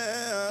him.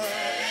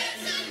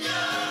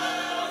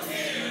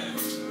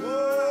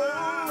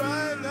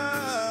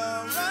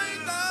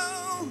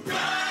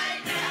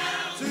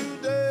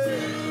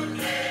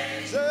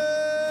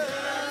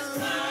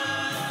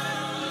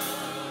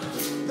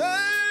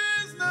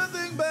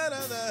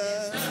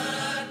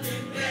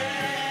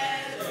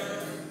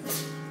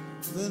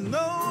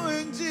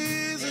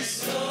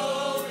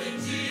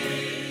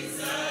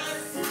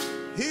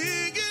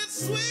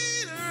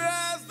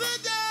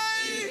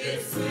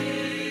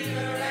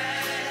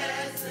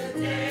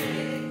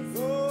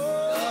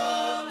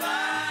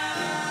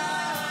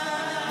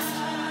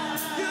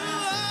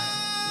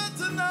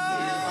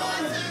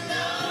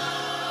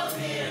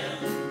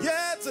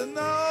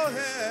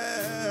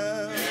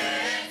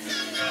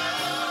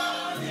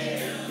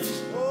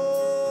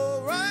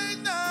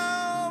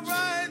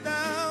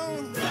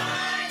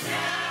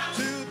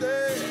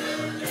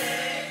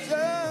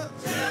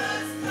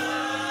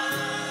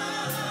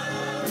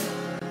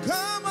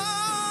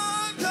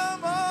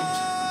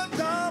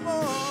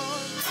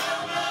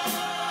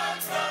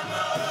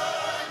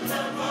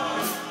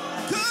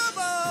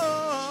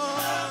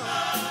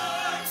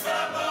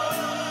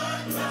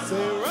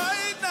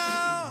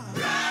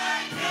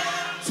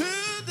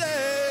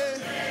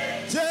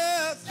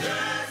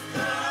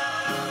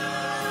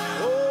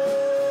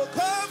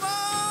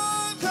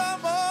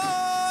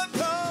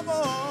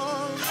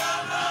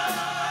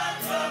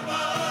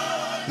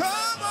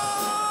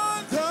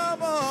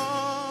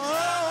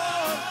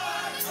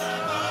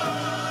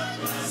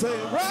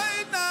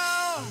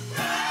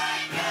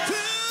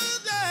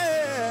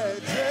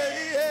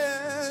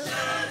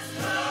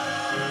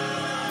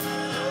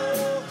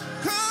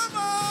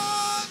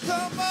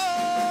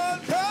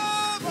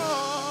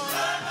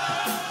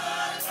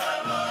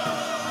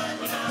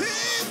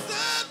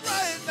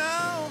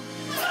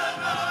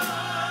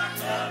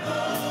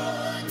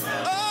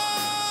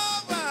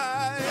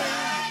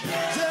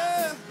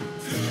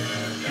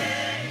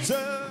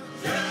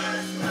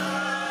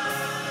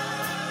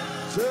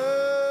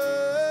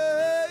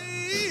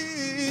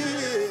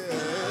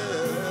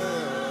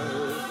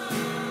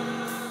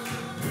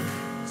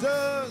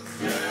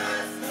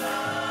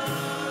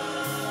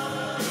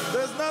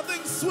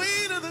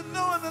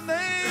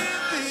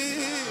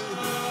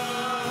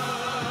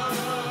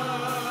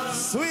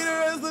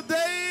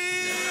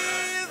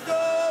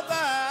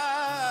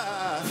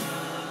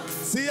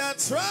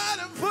 Try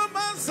to put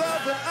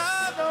myself in,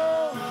 I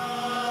know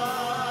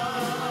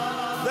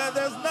that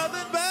there's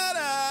nothing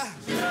better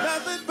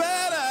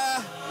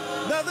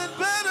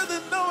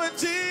than knowing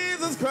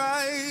Jesus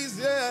Christ,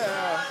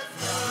 yeah.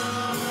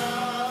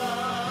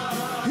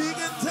 He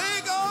can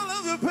take all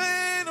of your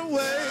pain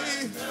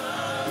away.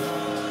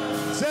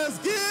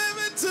 Just give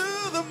it to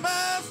the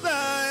Master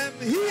and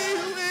He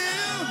will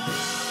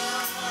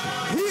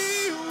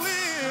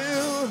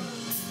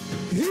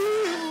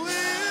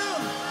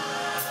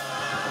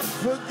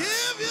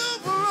forgive you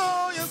for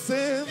all your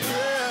sins,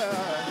 yeah.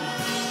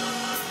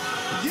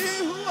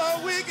 You who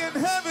are weak and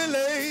heavy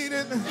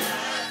laden,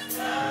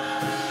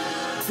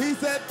 He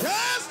said,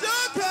 cast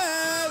your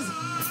cares.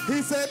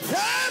 He said,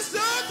 cast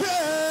your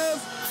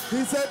cares.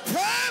 He said,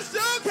 cast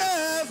your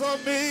cares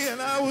on me and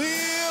I'll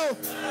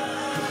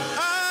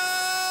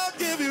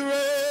give you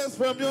rest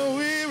from your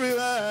weary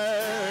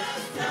life.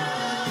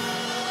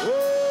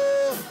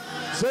 Oh,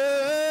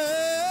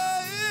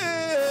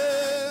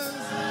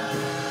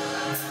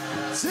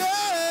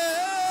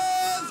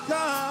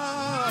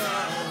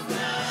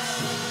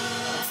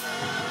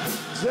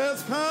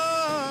 just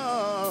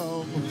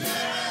come.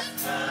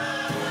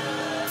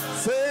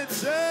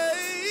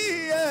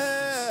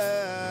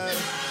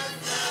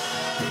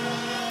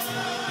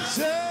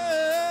 Say,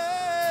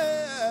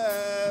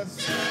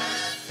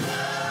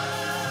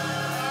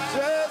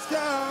 just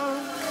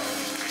come.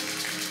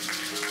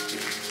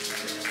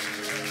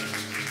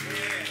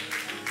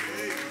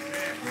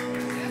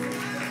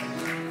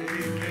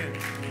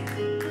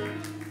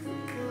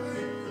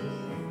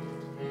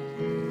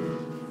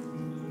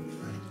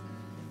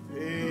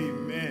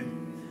 Amen.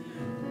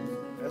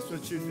 That's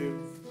what you do.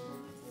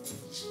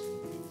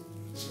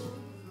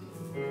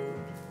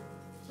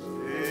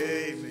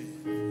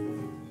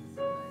 Amen.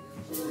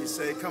 He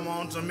say, come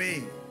on to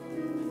me,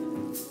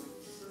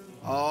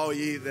 all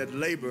ye that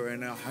labor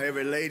and are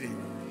heavy laden,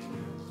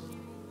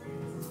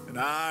 and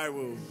I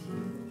will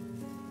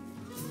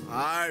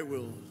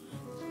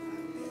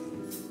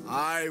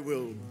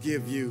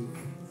give you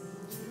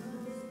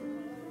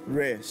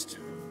rest.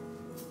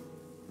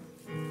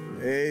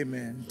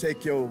 Amen.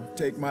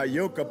 Take my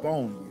yoke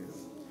upon you.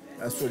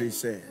 That's what he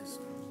says.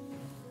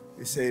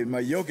 He says, my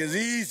yoke is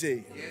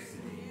easy.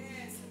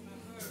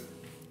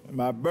 And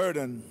my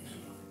burden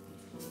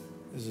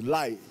is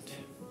light.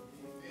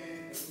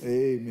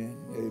 Amen.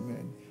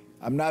 Amen.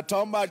 I'm not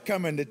talking about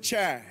coming to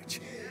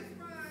church.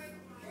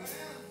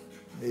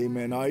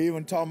 Amen. Or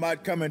even talking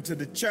about coming to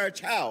the church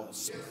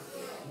house.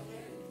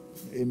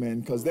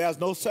 Amen. Because there's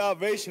no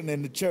salvation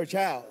in the church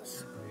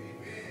house.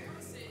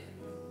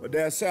 But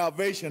there's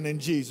salvation in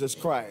Jesus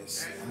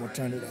Christ. I'm going to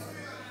turn it on.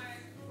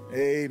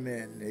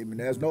 Amen. Amen.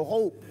 There's no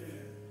hope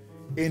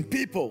in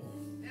people.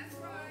 That's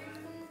right.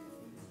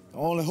 The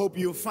only hope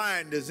you'll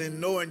find is in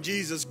knowing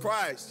Jesus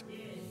Christ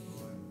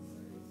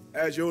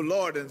as your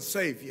Lord and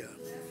Savior.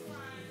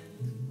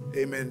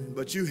 Amen.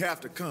 But you have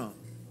to come.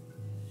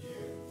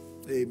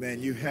 Amen.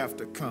 You have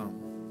to come.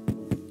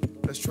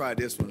 Let's try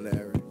this one,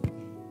 Larry.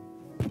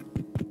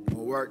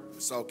 Will work?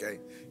 It's okay.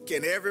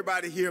 Can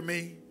everybody hear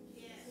me?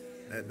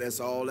 Yes. That's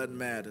all that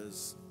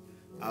matters.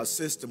 Our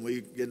system,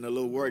 we're getting a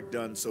little work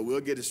done, so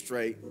we'll get it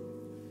straight.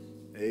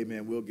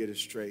 Amen. We'll get it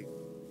straight.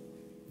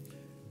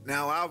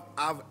 Now,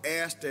 I've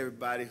asked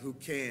everybody who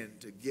can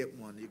to get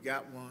one. You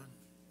got one?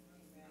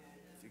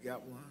 If you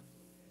got one?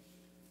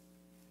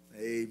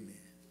 Amen.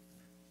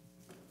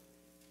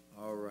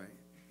 All right.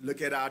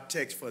 Look at our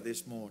text for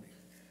this morning.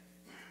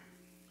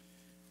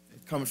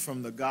 It comes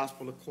from the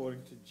Gospel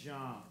according to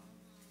John,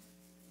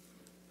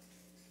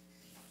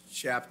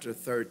 chapter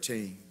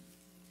 13.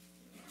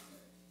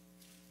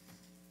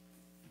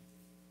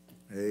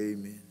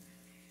 Amen.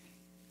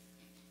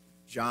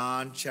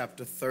 John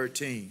chapter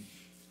 13.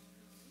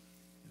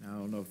 And I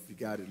don't know if you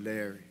got it,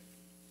 Larry.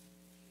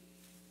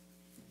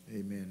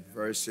 Amen.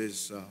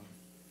 Verses,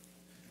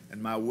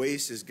 and my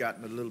waist has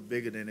gotten a little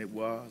bigger than it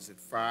was at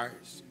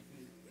first.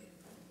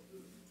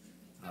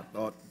 I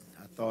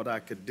thought I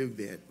could do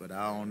that, but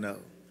I don't know.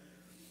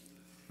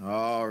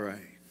 All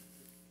right.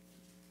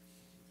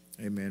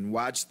 Amen.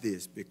 Watch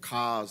this,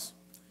 because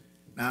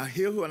now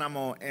here's what I'm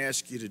going to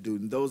ask you to do.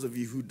 And those of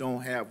you who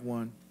don't have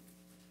one,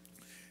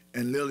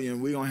 and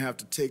Lillian, we're going to have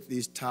to take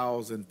these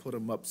towels and put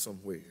them up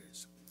somewhere.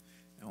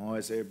 I want to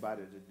ask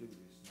everybody to do this.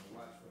 Now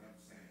watch what I'm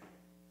saying.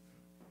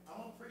 I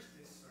won't preach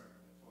this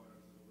sermon according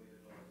to the way the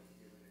Lord has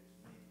given it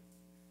to me.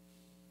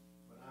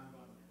 But I'm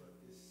going to put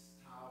this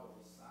towel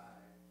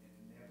aside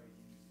and never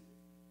use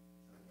it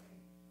again.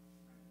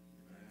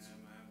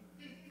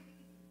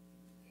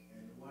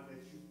 And the one that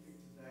you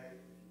picked today,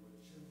 if you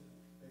were choosing,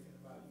 thinking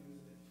about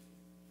using it,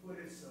 put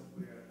it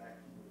somewhere like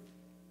you would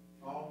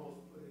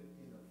almost put it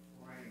in a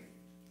frame.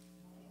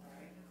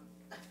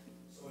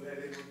 So that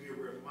it would be a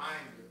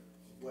reminder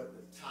of what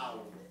the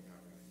towel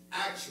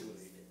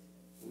actually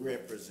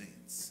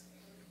represents.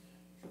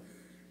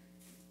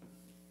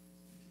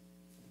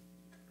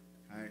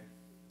 All right.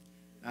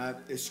 Now,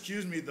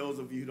 excuse me, those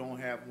of you who don't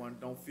have one,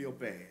 don't feel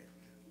bad.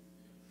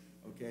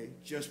 Okay?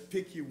 Just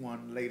pick you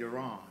one later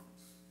on.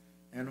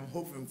 And I'm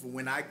hoping for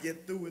when I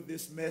get through with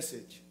this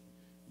message,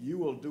 you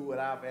will do what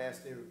I've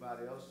asked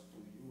everybody else to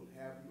do. You will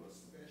have you a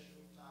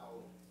special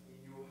towel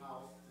in your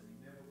house to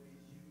never be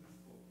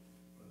used for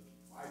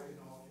wiping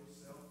off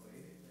yourself or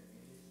anything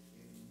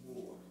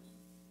anymore.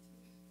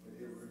 But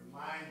it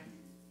reminds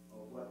you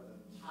of what the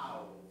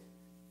towel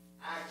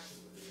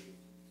actually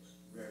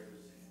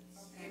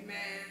represents.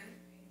 Amen.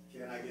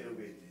 Can I get a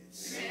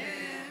witness?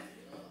 Amen.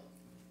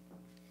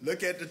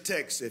 Look at the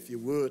text, if you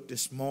would,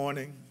 this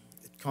morning.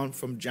 It comes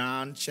from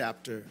John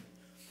chapter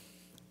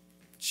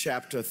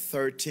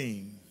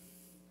 13,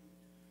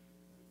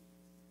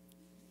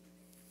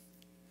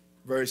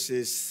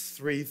 verses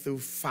 3 through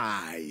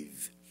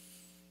 5.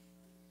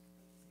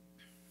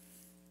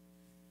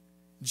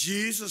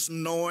 Jesus,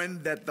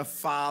 knowing that the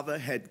Father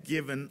had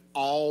given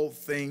all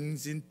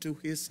things into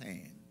his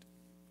hand,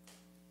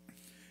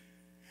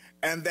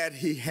 and that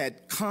he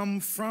had come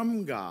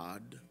from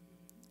God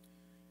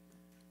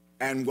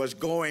and was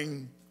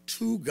going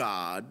to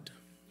God,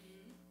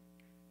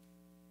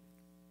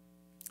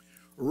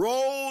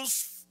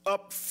 rose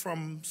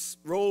from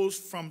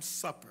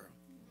supper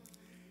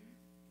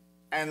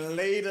and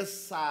laid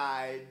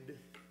aside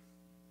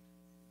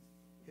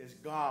his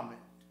garment.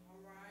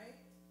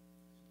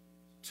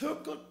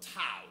 Took a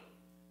towel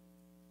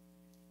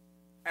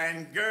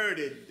and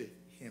girded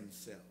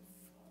himself.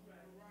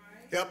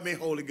 Help me,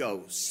 Holy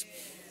Ghost.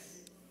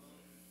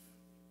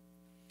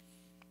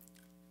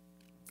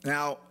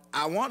 Now,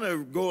 I want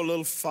to go a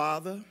little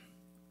farther,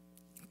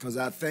 because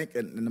I think,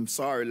 and I'm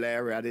sorry,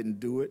 Larry, I didn't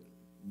do it,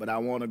 but I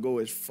want to go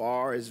as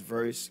far as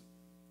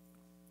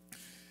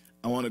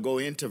I want to go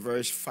into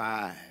verse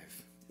 5,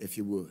 if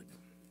you would.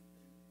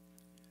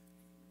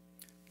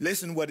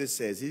 Listen what it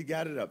says. He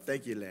got it up.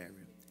 Thank you, Larry.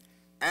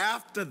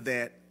 After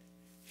that,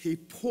 he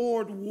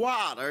poured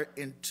water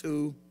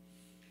into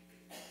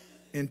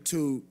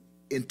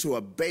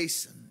a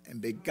basin and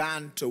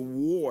began to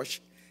wash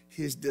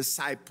his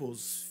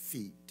disciples'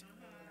 feet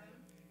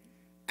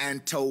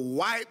and to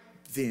wipe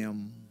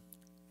them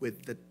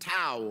with the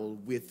towel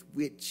with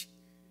which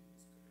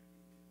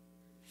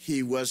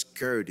he was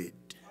girded.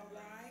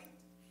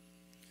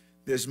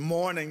 This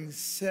morning's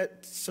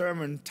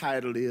sermon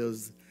title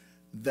is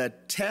The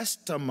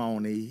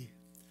Testimony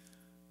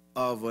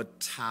of a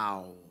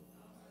Towel.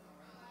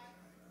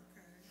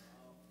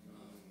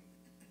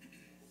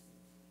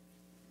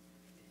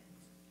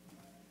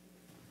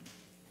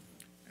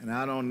 And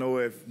I don't know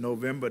if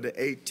November the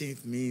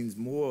 18th means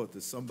more to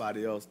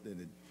somebody else than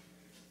it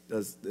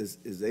does.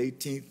 Is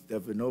 18th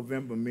of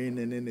November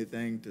meaning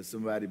anything to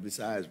somebody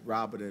besides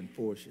Robert and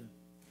Portia?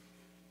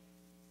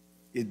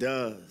 It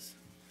does.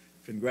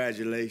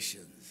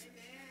 Congratulations.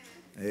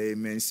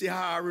 Amen. See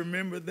how I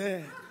remember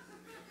that?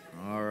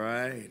 All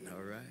right,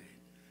 all right.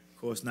 Of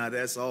course, now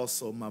that's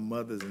also my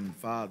mother's and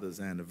father's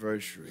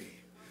anniversary.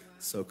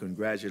 So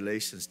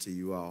congratulations to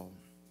you all.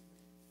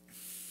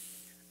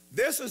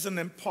 This is an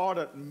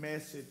important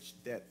message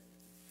that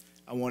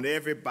I want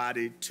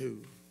everybody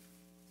to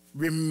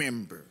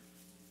remember.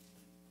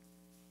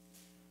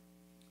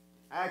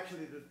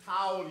 Actually, the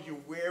towel you're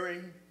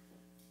wearing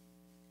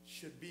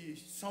should be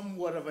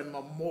somewhat of a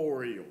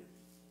memorial,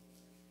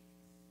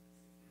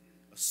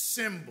 a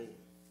symbol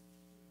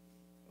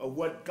of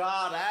what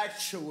God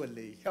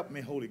actually, help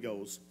me Holy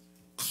Ghost,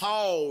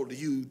 called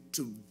you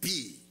to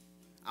be.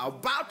 I'm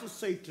about to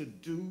say to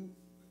do,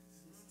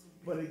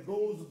 but it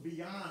goes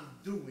beyond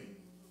doing.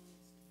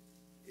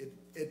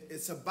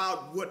 It's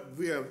about what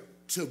we're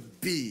to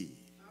be.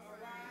 All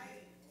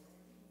right.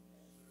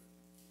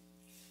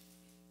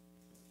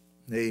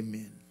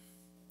 Amen.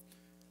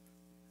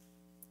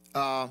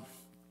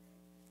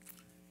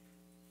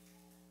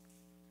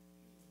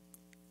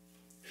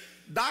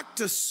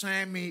 Dr.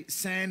 Sandy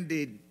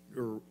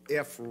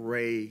F.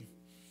 Ray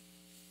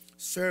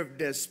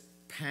served as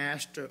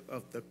pastor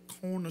of the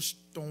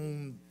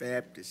Cornerstone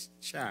Baptist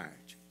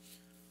Church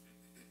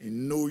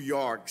in New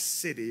York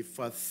City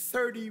for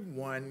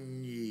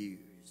 31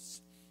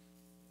 years.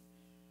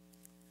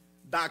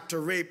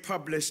 Dr. Ray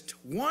published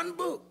one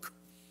book,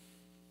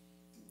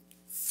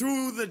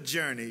 Through the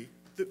Journey,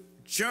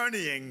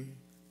 Journeying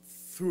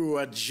Through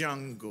a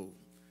Jungle,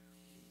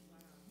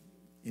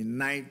 in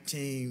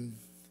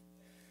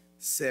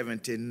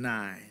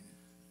 1979.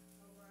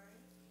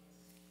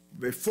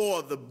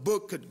 Before the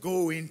book could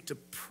go into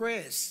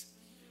press,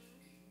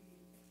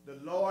 the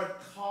Lord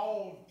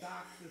called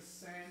Dr.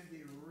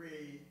 Sandy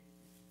Ray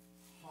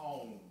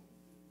home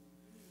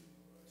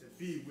to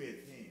be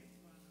with him.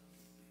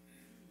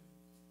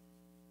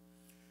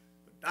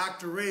 But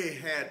Dr. Ray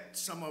had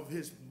some of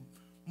his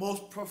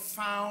most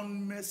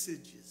profound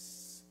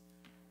messages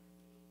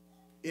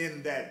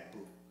in that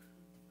book.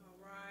 All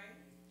right.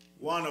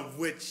 One of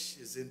which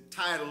is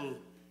entitled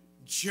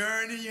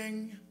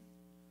Journeying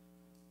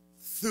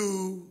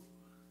Through,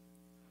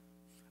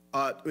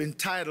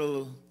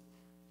 entitled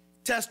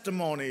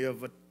Testimony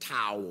of a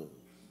Towel.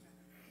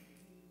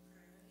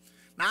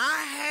 Now,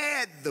 I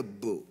had the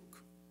book,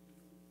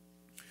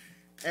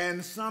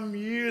 and some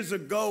years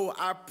ago,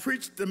 I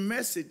preached the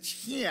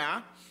message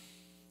here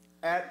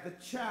at the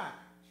church.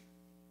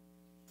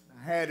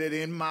 I had it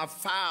in my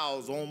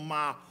files on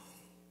my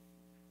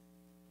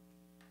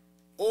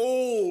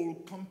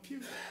old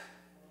computer.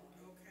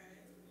 Okay.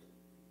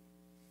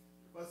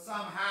 But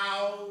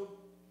somehow,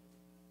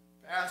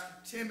 Pastor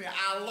Timmy,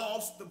 I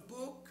lost the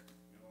book.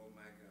 Oh,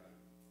 my God.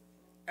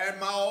 And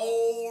my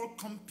old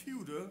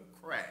computer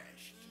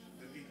crashed.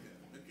 Look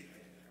at that.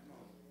 Come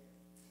on.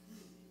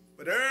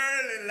 But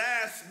early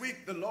last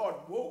week, the Lord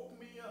woke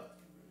me up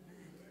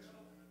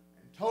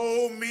and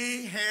told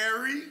me,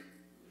 Harry,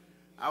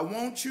 I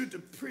want you to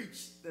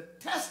preach the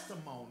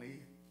testimony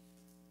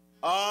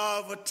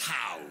of a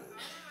towel.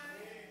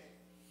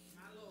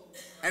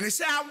 And he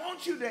said, I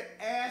want you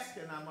to ask,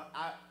 and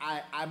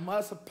I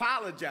must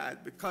apologize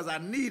because I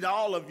need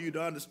all of you to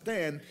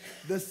understand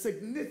the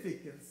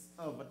significance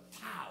of a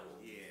towel.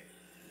 Yeah.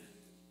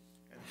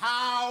 And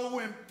how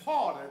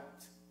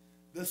important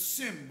the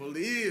symbol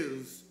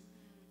is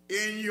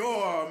in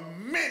your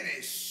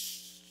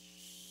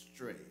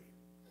ministry.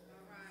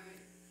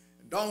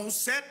 Don't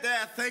sit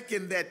there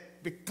thinking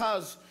that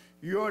because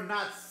you're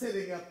not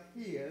sitting up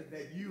here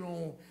that you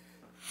don't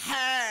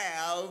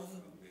have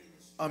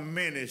a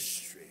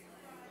ministry.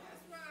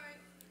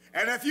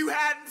 And if you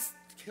hadn't,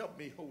 help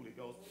me, Holy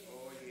Ghost,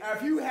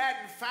 if you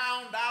hadn't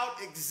found out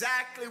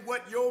exactly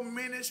what your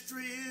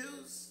ministry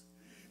is,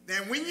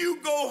 then when you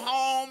go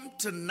home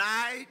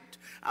tonight,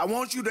 I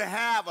want you to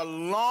have a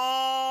long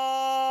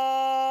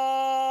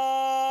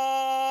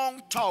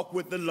talk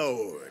with the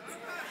Lord.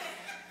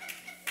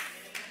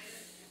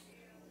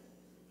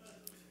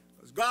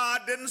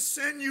 God didn't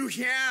send you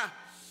here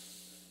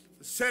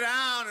to sit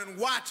down and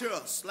watch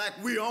us like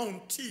we're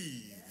on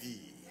TV.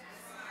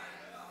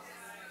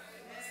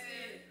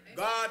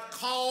 God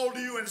called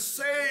you and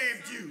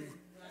saved you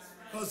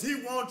because he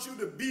wants you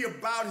to be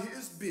about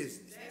his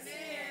business.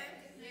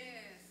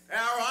 There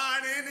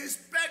aren't any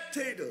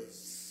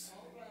spectators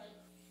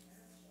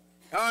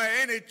or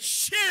any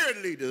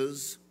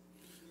cheerleaders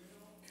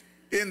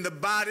in the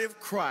body of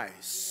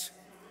Christ.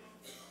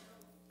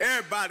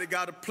 Everybody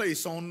got a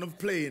place on the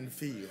playing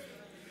field.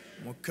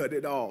 I'm going to cut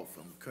it off.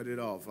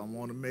 I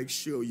want to make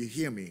sure you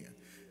hear me.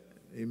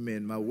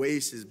 Amen. My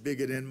waist is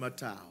bigger than my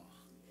towel.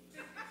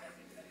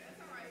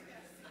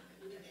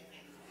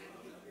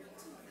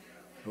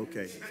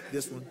 Okay.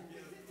 This one?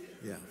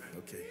 Yeah.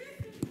 Okay.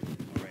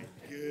 All right.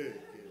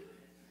 Good.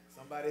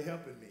 Somebody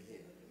helping me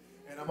here.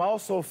 And I'm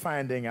also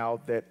finding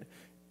out that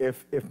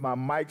if my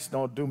mics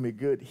don't do me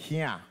good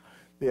here,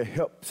 they'll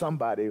help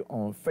somebody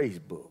on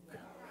Facebook.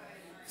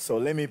 So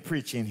let me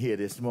preach in here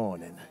this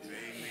morning.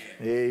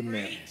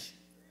 Amen.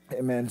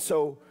 Amen.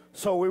 So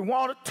we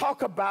want to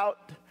talk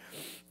about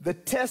the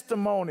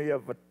testimony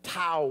of a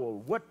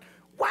towel.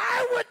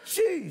 Why would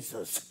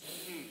Jesus,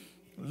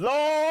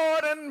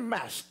 Lord and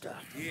Master,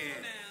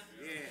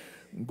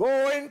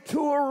 go into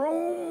a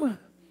room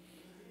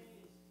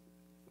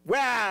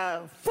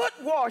where foot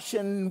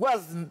washing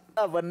wasn't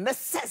of a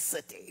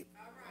necessity?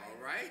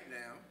 All right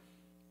now.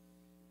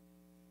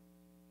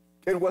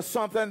 It was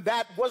something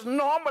that was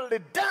normally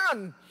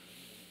done,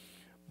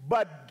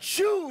 but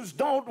Jews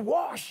don't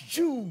wash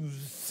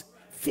Jews'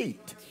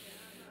 feet.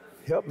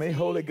 Help me,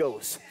 Holy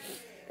Ghost.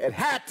 It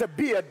had to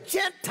be a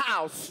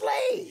Gentile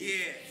slave.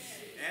 Yes,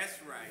 that's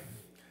right.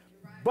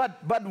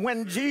 But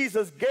when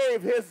Jesus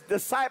gave his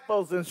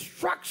disciples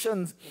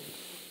instructions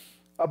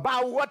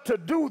about what to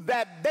do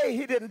that day,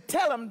 he didn't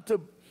tell them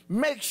to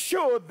make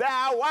sure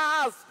there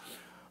was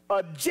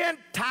a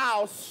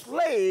Gentile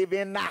slave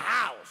in the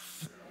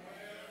house.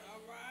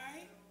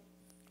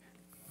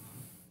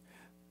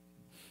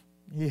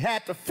 He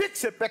had to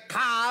fix it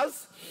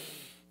because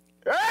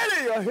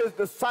earlier his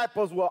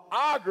disciples were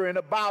arguing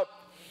about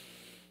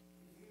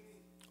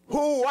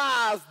who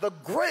was the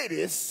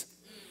greatest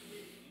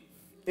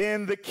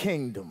in the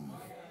kingdom.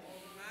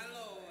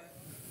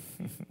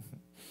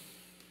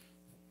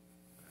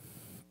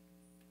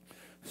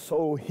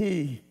 So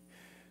he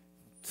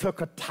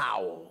took a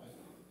towel.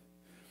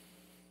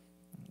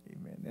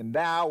 Amen. And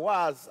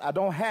I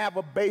don't have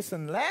a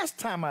basin. Last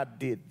time I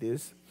did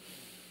this,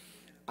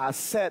 I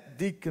sat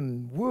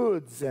Deacon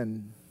Woods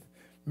and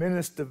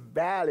Minister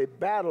Valley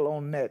Battle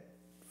on that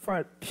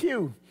front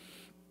pew.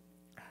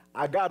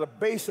 I got a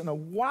basin of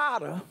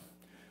water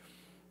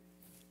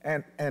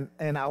and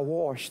I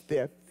washed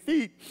their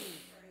feet.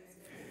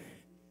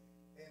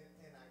 And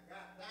I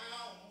got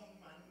down on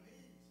my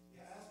knees.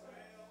 And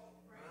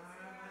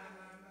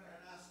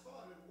I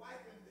started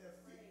wiping their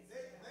feet.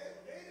 They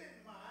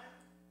didn't mind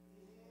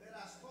that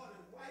I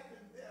started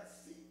wiping their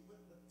feet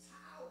with the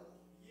towel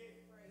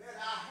that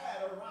I had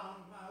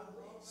around my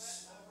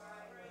waist.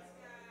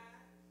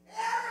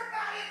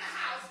 Everybody in the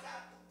house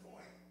got the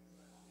point.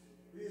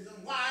 Reason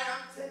why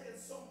I'm taking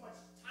so much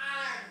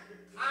time,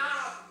 because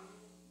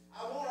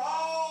I want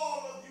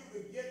all of you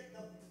to get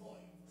the point.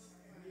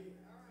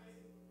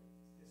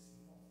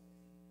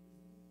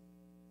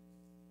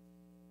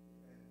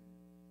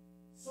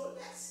 So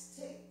let's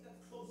take a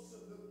closer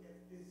look at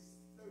this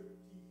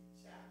 13th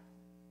chapter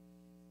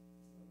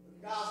of the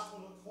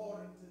Gospel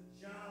according to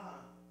John,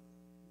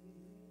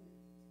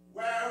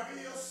 where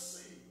we'll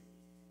see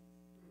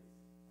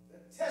the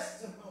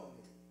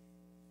testimony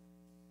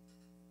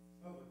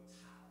of a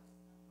towel.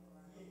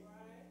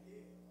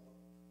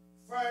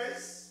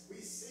 First, we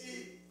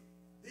see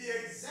the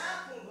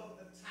example of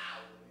the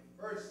towel in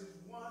verses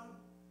 1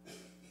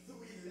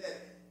 through 11.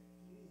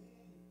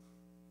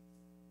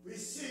 We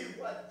see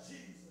what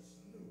Jesus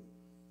knew.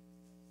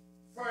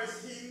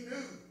 First, he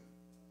knew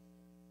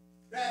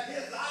that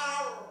his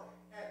hour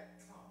had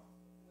come.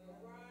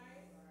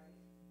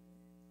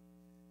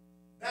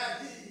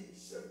 That he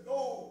should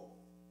go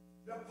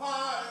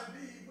depart and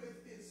be with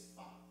his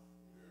Father.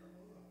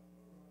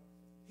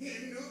 He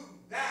knew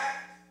that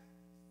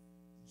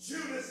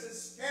Judas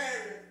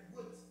Iscariot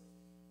would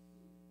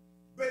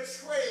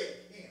betray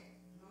him.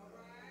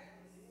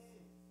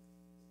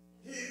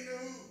 He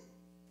knew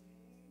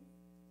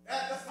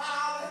that the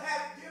Father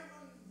had given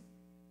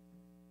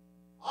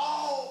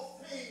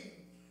all things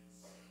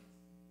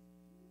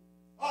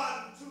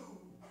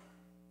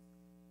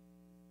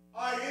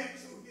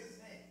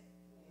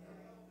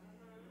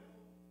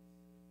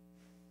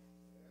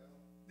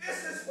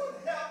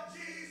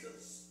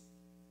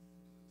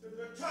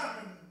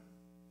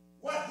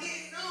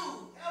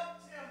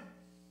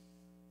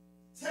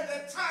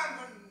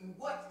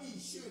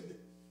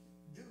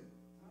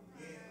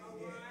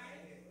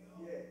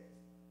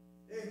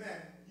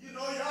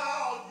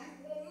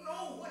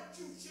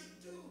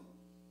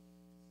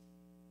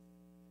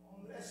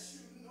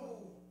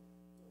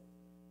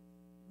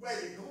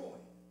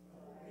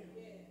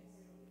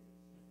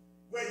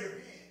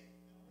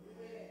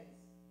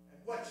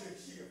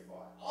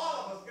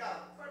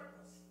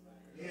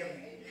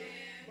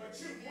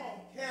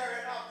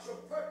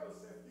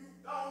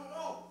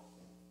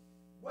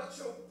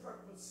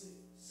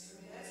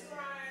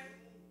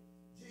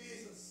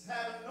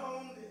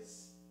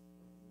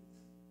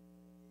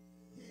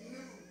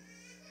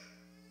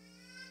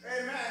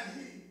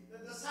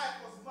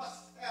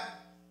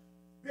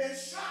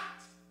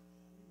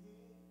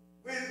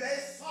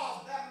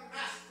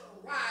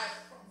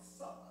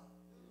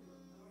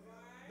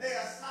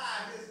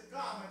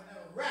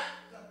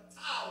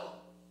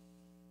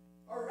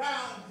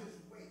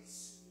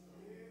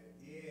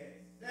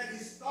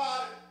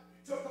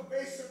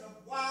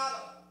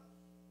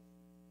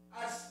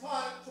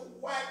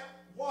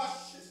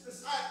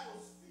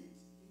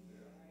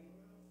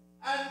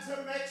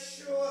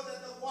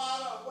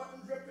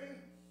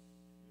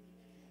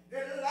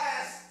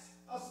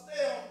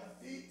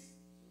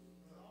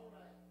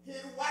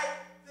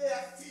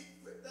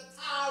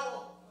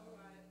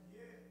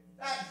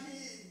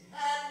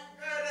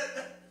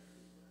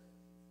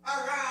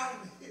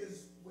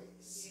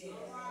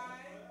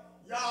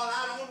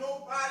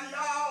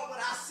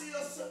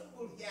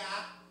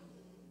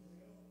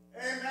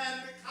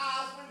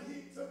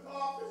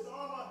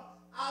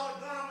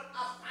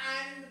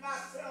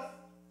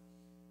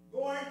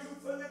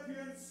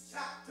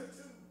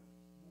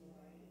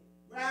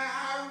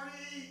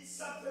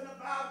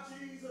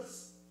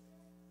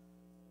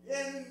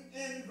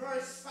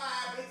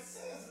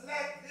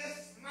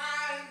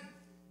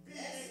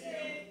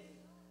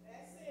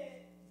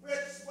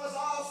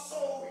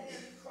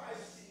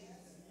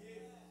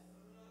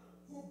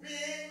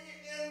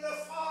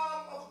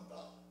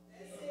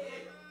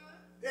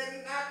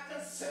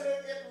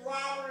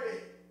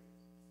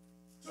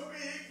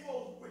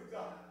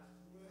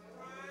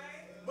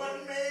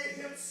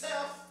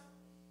himself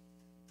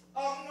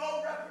of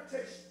no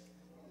reputation,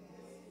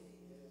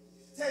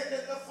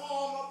 taking the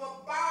form of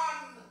a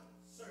bond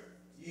servant,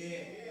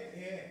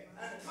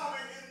 and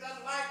coming in the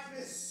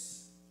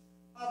likeness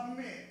of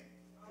men,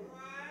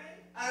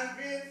 and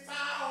being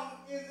found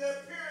in the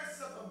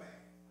appearance of a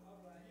man.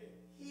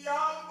 He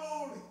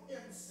humbled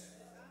himself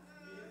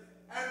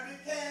and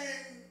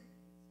became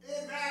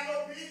a man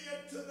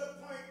obedient to the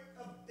point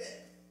of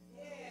death,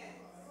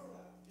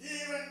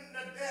 even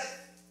the death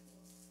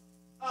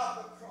of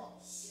the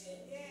cross.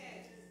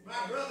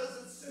 My brothers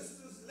and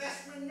sisters,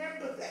 let's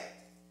remember that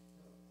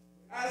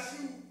as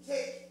you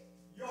take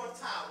your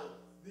towel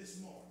this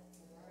morning.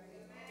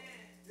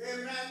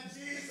 Amen.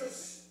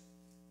 Jesus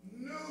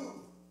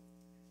knew,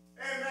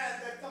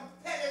 amen, the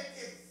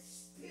competitive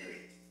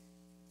spirit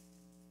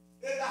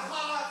in the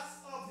hearts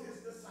of his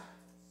disciples.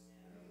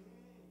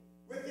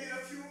 Within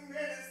a few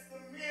minutes, the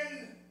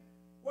men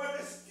were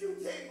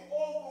disputing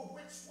over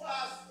which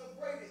was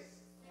the greatest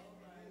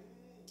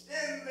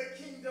in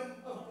the kingdom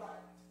of God.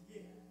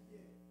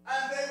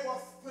 And they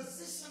were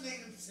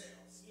positioning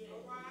themselves.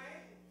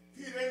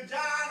 Peter and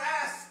John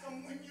asked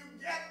them, when you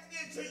get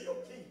into your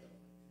kingdom,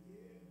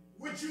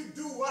 would you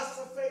do us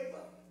a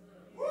favor?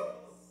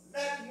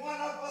 Let one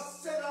of us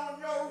sit on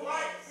your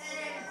right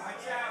hand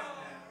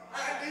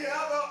and the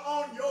other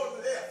on your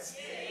left.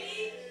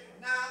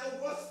 Now,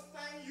 the worst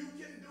thing you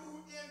can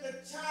do in the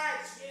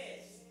church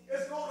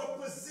is go to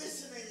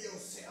positioning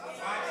yourself.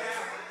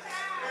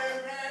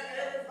 Amen.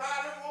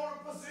 Everybody want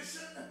a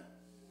position.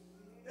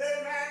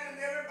 Amen. And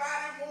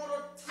everybody want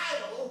a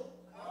title.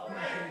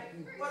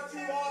 But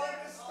you ought to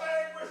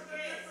distinguish the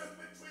difference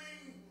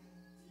between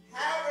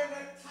having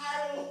a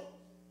title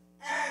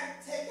and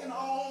taking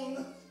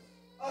on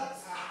a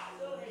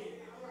title.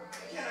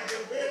 Can I get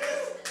a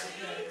witness?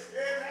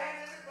 Amen.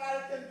 Everybody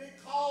can be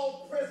called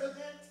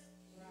president.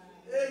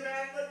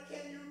 Amen. But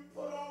can you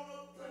put on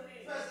the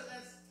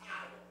president's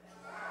title?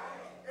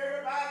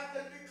 Everybody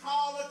can be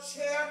called a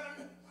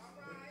chairman.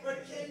 But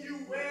can you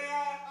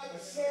wear a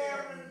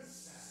chairman's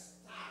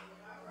title?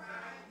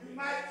 You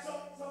might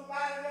want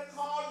somebody to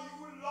call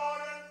you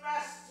Lord and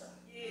Master.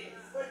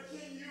 But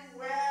can you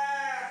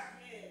wear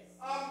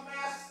a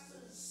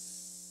master's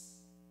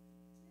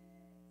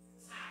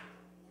title?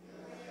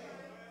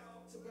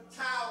 He took a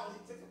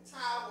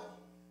towel,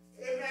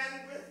 amen,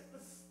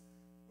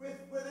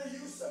 with the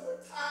use of a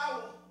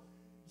towel.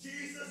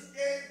 Jesus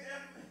gave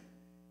them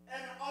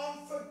an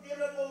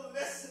unforgettable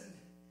lesson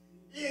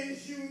in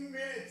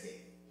humility,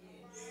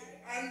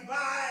 and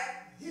by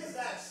his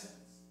actions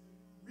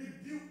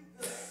rebuked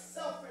the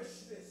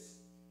selfishness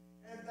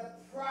and the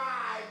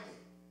pride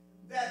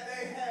that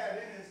they had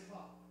in his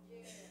heart.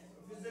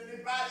 If there's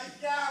anybody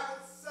here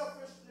with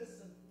selfishness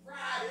and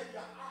pride in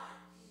your heart,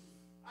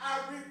 I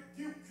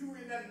rebuke you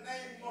in the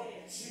name of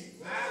Jesus.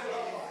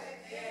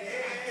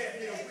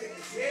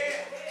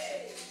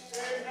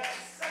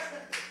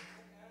 Second,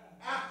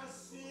 after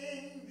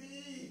seeing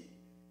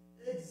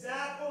the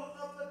example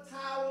of the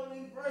towel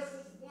in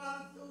verses 1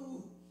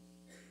 through,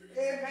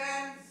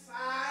 amen,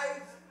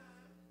 5,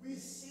 we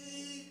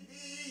see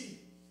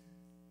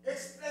the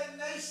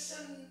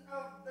explanation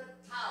of the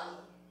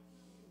towel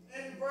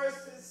in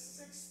verses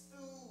 6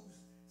 through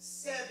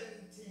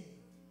 17.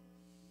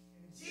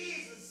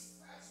 Jesus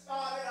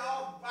started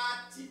off by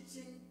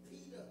teaching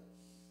Peter.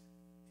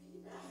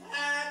 Peter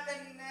had the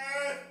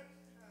nerve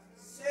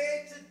to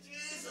say to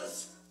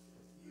Jesus,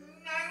 "You're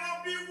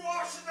not going to be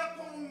washing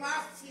upon my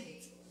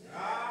feet."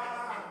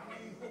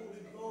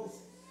 Holy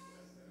Ghost.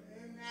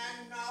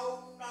 Amen. No,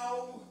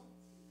 no,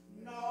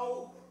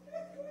 no,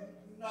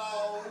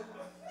 no,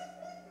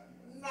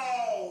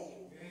 no.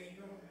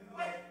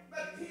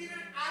 But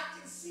Peter, I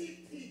can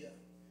see Peter.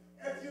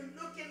 If you're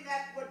looking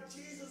at what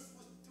Jesus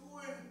was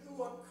doing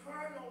through a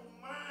carnal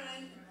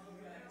mind,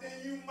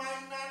 then you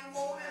might not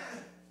want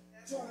him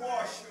to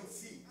wash your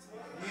feet.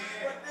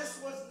 But this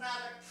was not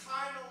a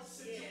carnal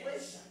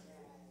situation.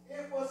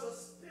 It was a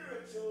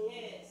spiritual,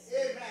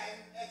 amen,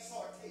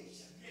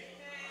 exhortation.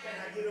 Can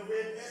I get a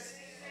witness?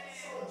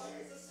 So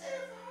Jesus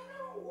said, if I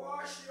don't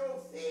wash your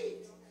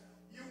feet,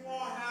 you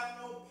won't have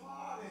no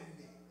part in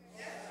me.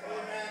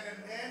 Amen.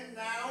 And then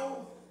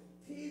now,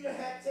 Peter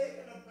had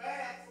taken a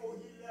bath before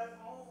he left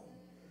home.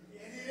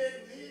 And he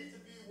didn't need to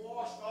be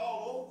washed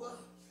all over.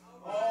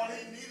 All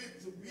he needed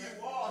to be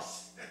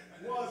washed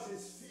was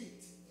his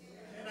feet.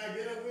 Can I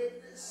get a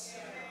witness?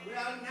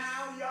 Well,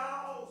 now,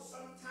 y'all,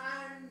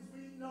 sometimes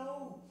we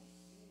know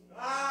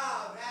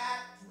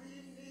that we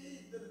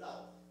need the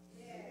Lord.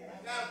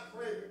 I got to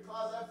pray,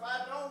 because if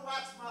I don't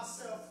watch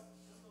myself,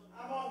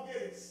 I'm going to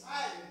get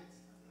excited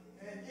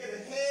and get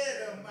ahead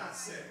of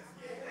myself.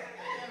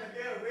 Can I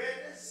get a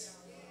witness?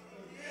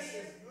 This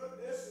is good.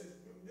 This is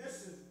good. This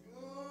is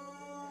good.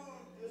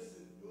 This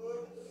is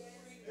good.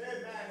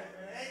 Amen. If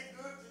it ain't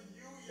good to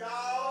you,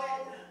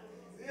 y'all,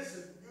 this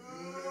is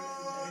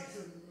good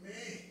to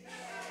me.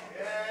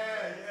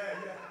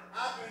 Yeah.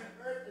 I've been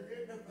hurt to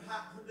get them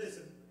hot.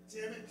 Listen,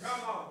 Timmy,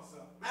 come on,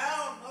 son. I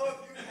don't know if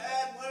you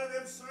had one of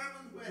them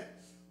sermons where,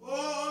 oh,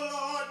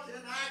 Lord,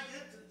 can I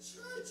get to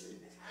church in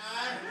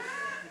time?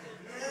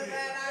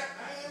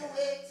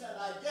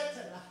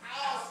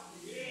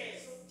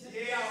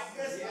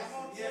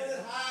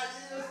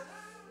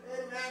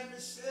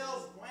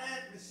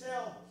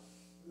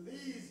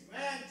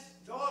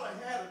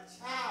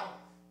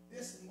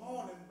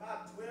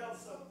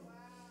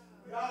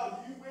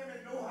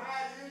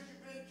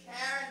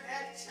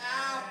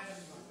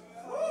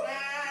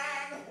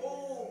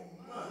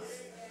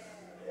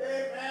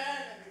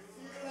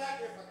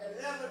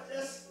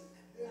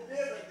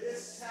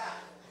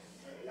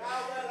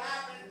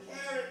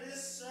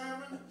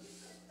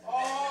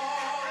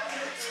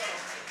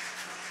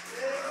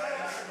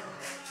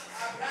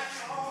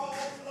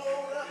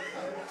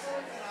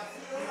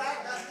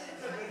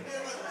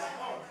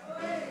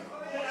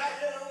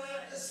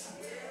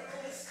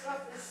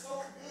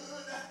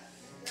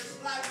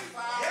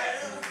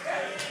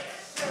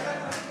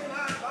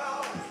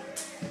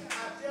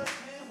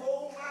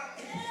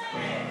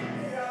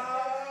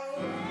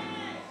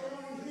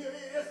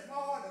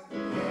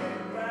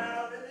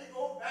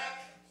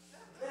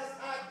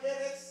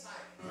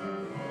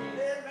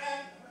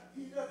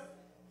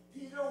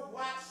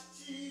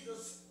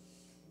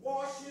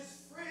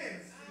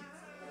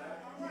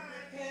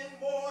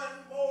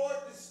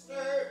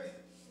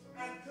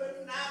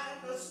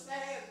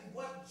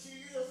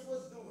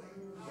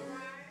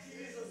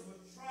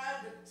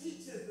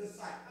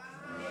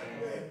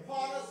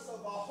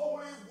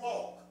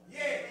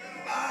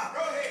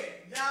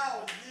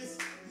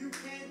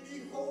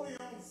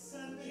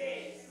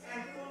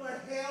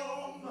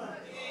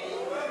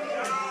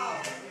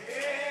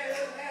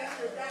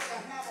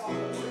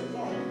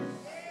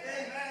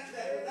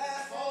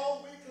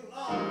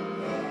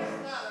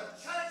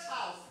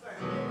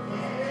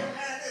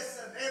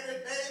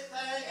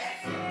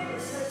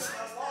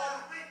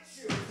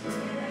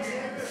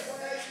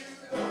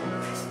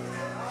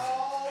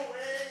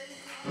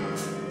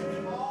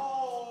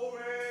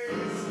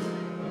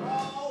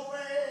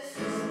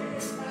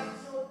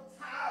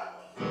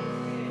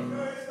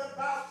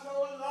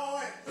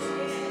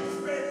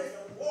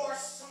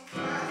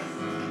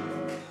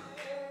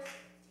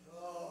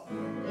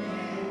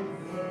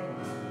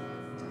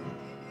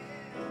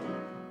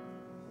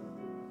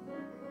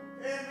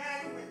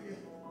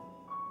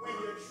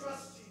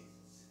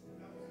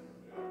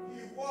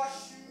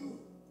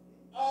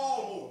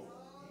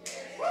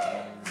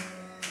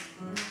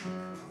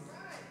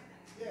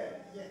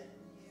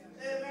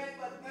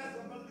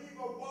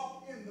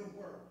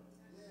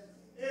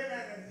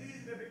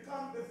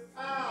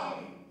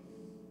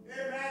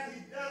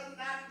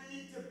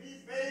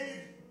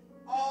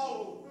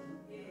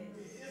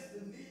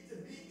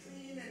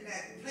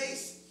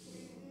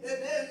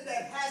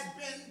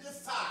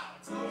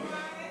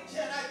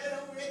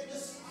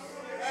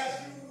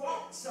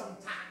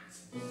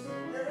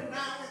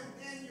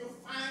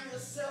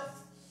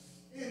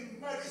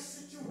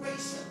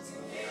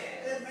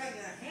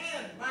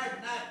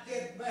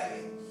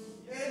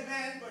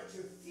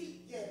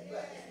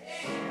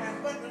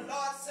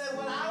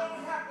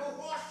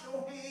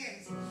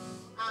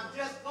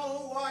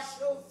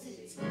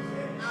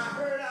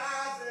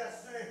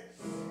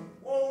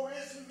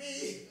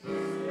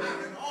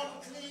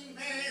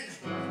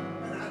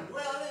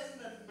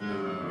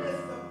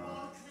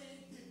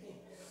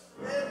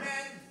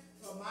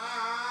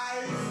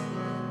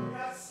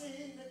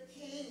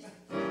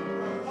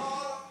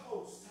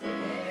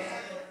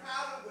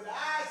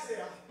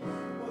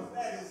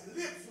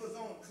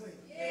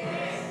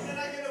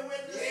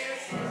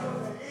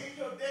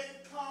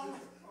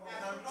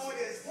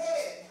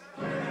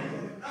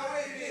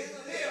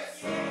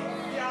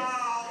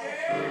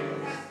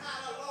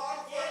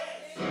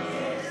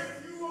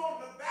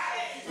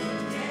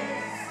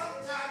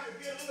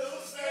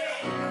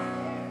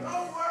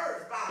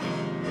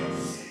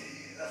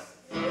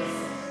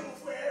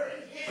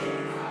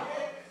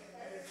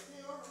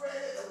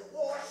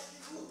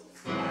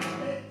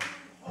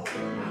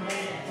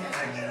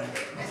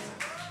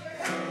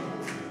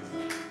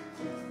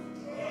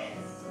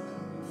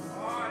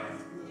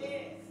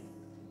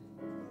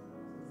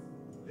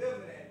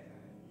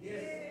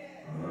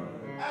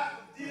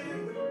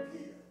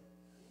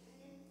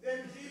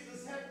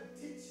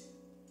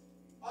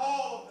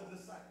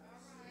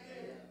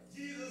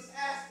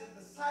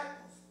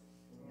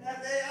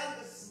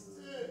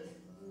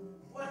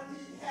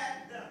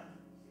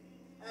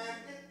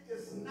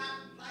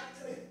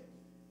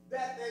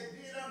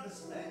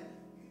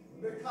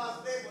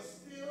 because they were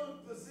still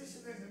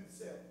positioning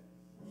themselves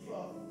for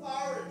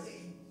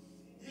authority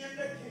in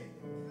the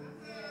kingdom.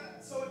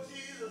 So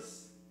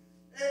Jesus,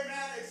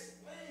 amen,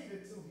 explained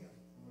it to him.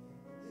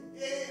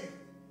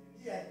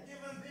 He had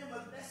given them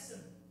a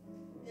lesson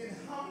in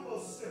humble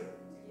service.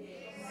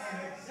 An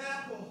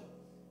example,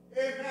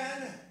 amen,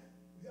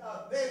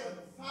 they would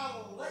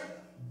follow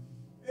later.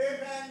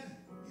 Amen,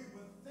 he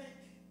would think,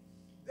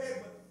 they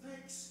would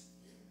think,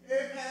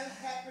 amen,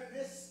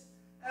 happiness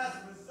as a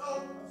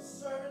result of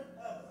serving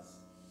others.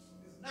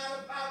 It's not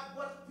about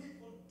what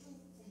people do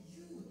for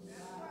you.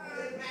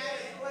 Amen,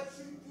 it's what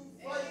you do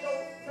for your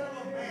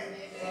fellow man.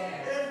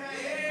 Amen,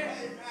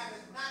 amen,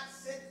 it's not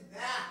sitting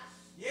there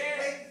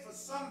waiting for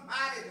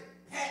somebody to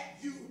pat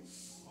you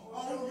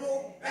on your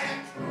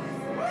back.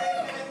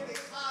 Amen,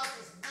 because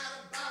it's not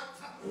about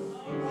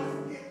us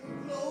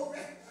getting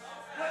glory.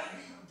 What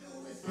we do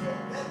is so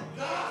that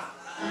God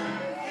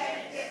can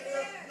get the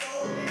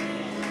glory.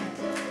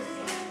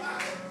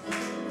 It's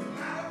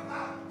not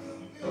about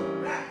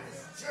Goodwill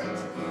Baptist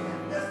Church.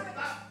 It's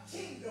about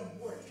kingdom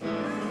work.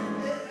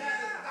 Amen, it's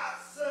about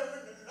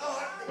serving the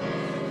Lord.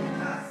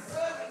 Not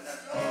serving the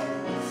Lord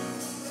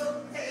will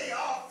pay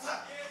off.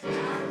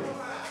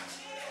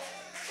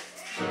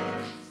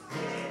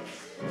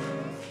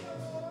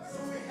 So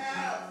we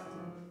have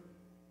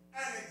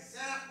an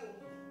example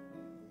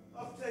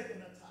of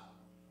taking a towel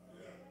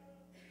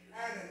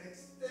and an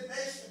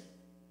explanation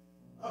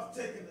of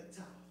taking a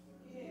towel.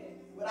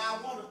 But I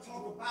want to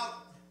talk about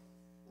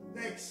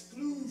the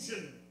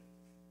exclusion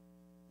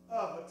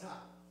of a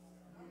towel.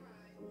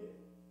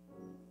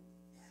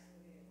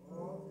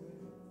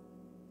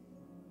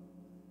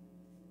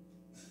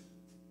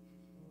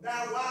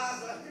 There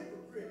was a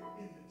hypocrite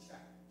in the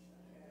church.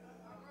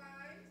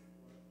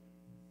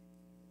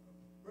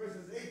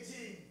 Verses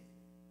 18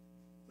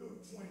 through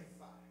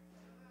 25.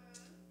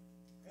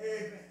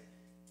 Amen.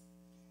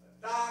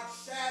 A dark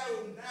shadow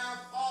now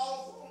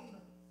falls on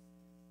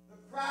the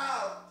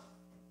crowd.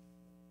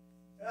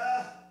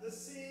 The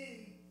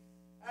scene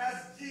as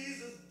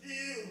Jesus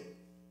deals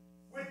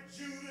with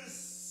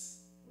Judas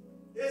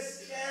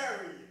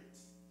Iscariot.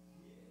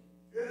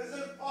 It is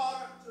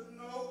important to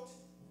note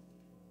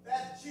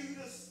that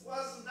Judas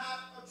was not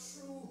a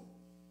true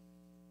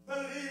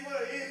believer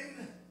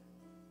in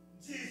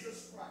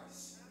Jesus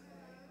Christ.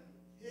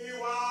 He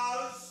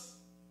was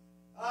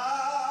a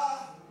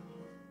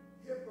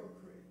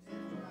hypocrite.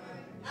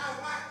 Now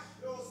watch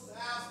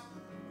yourself,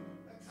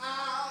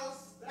 because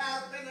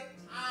there's been a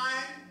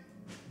time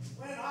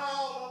when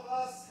all of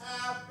us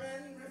have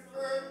been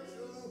referred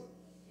to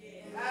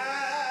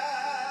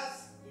as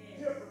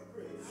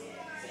hypocrites.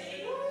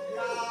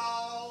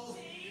 Y'all,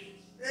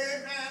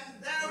 amen.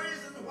 The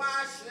reason why,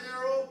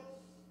 Cheryl,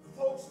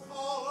 folks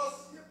call us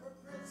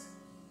hypocrites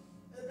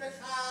is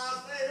because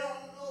they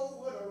don't know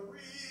what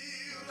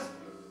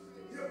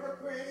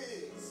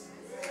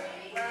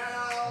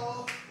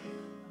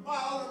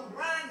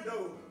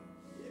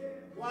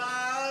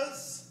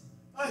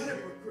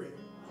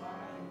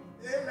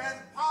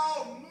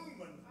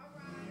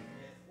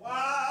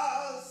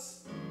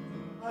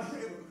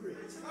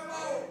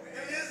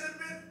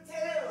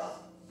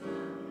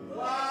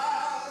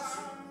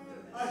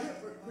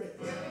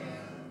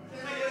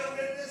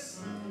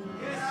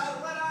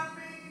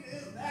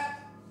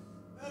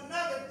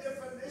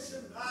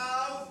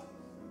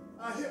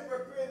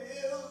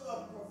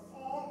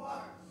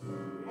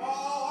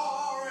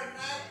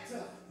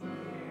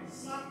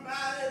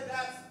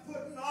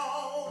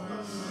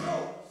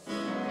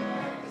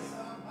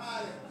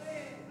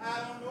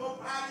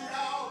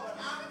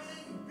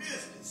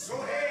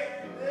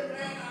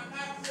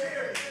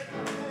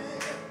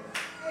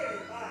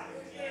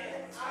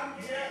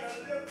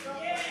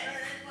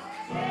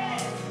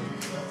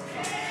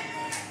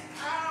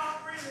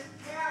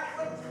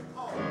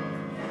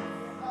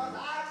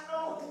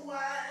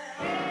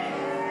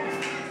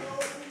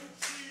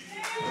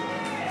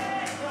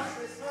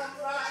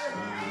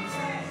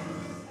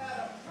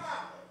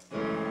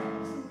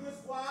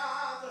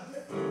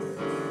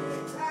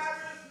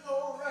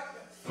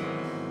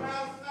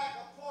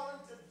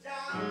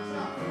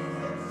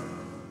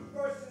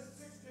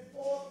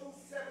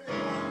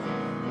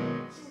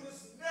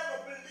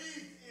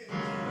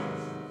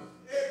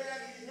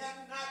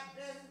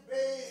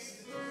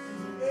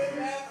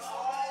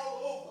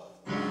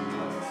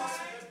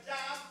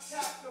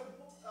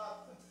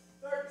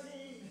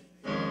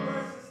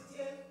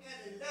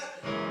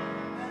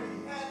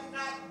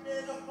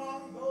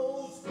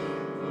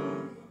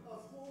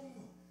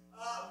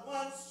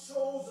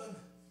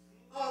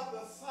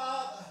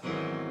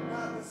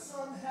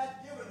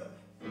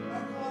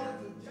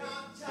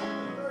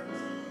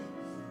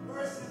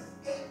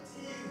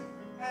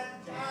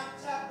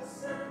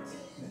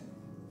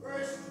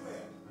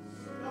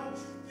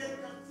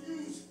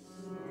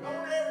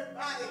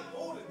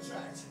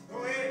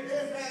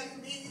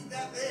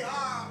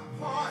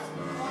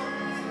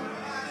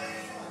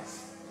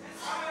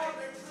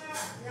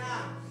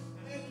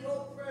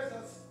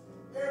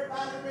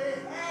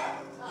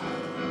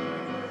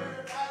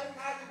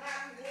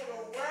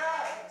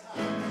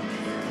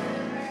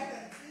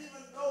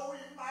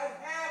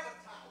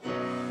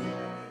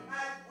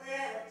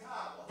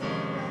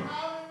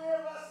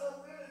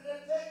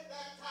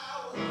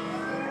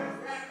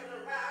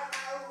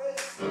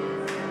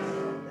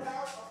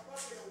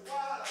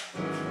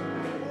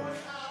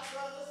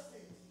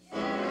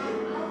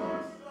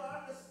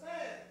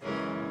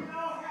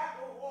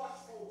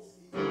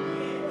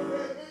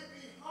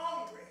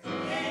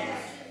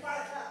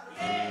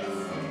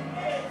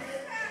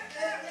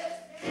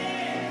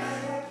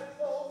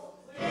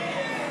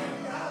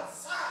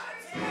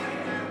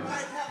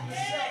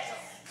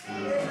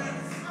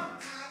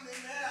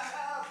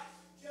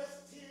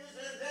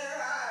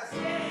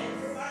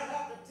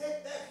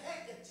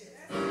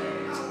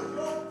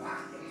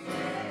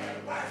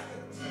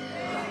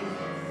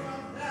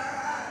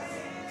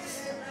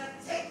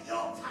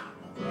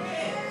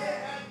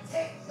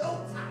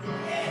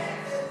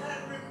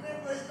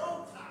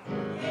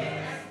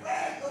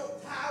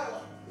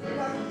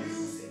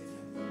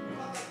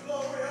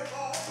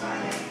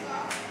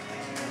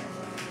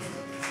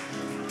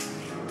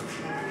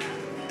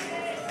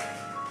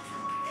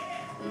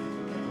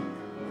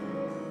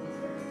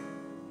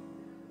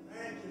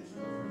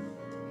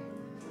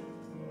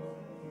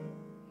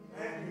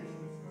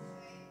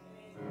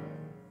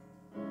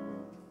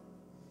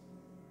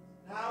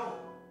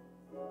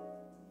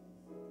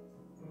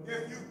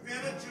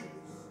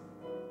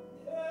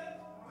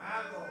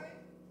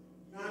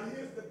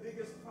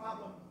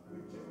problem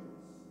with Jews.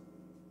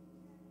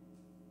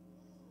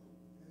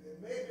 And there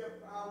may be a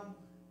problem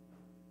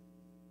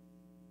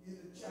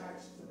in the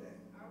church today.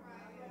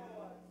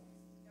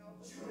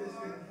 Judas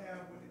didn't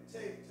have what it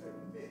takes to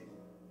admit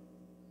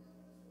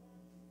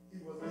he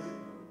was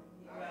ignorant.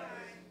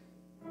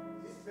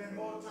 He spent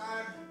more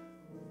time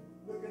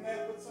looking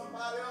at what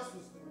somebody else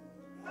was doing.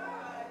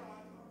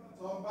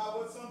 Talking about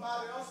what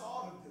somebody else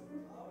ought to do.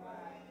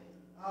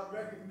 Not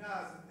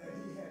recognizing that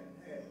he hadn't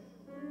had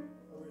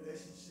a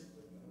relationship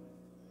with God.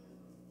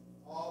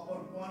 All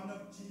but one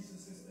of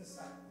Jesus'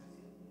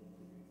 disciples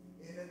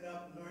ended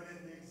up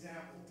learning the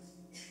examples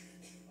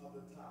of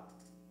the tower.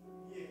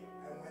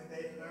 And when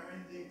they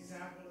learned the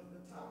example of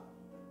the tower,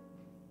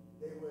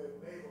 they were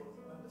able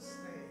to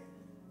understand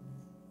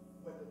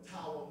what the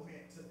tower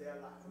meant to their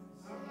lives.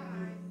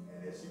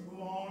 And as you go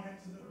on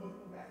into the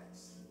book of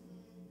Acts,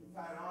 you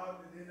find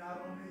out that they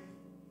not only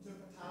took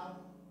a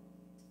tower,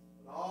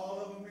 but all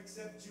of them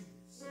except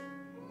Jews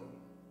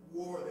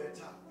wore their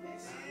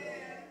towels.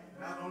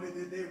 Not only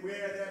did they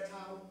wear their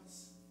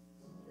towels,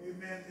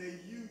 amen, they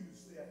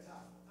used their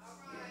towels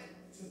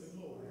to the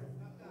glory of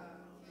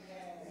God.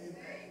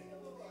 Amen.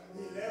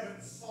 The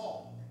 11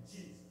 saw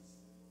Jesus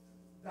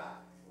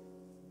die.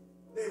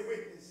 They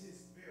witnessed his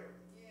burial.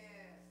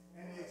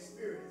 And they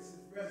experienced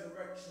his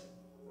resurrection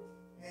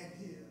and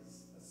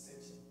his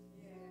ascension.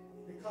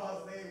 Because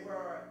they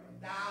were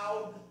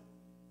endowed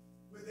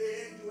with the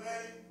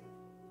indwelling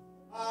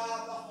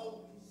of the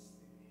Holy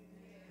Spirit.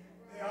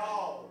 They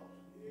all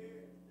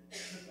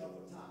took up a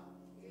time.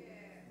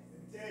 Let me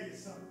tell you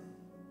something.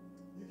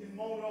 You can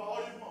moan all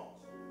you want.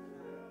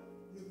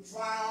 You can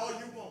try all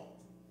you want.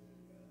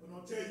 But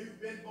until you've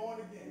been born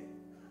again,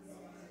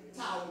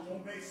 tower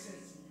won't make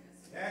sense to you.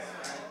 That's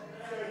right.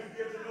 Until you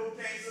get to know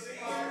Jesus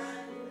Christ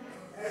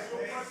as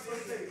your personal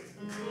Savior,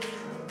 you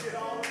get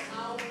all the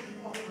power you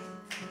want,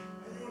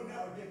 and you'll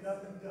never get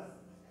nothing done.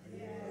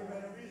 Amen.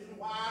 The reason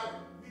why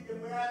we can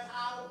wear a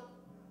towel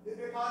is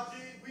because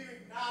we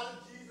acknowledge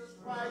Jesus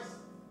Christ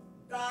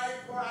died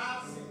for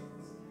our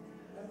sins.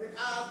 And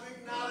because we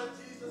acknowledge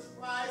Jesus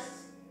Christ,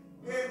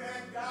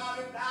 amen, God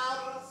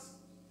endowed us.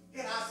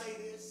 Can I say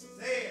this?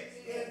 Say it.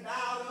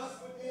 Endowed us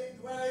with the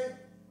indwelling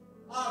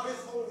of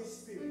his Holy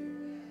Spirit.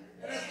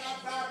 And it's not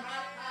by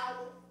my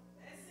power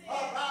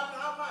or by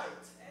my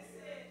might,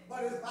 but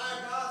it's by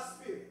God's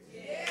Spirit.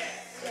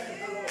 Thank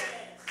the Lord.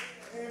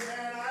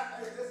 Amen.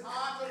 It's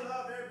hard to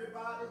love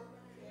everybody.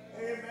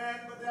 Amen.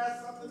 But there's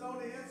something on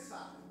the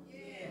inside.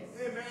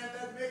 Amen.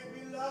 That makes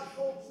me love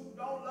folks who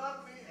don't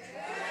love me.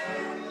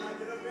 Can I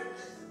get a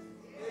witness?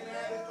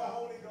 Amen. It's the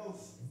Holy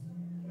Ghost.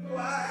 So I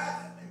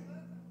ask you.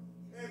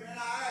 Amen. I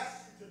ask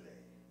you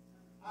today.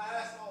 I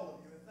ask all of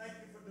you, and thank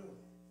you for doing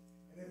it.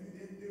 And if you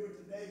didn't do it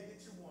today, get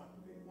you one.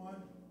 Pick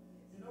one.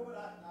 You know what?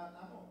 I'm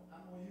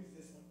going to use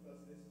this one because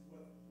this is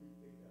what we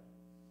picked up.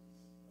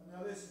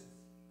 Now listen.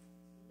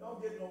 Don't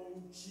get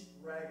no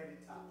cheap,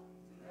 raggedy towel.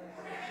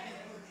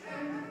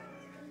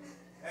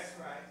 That's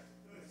right.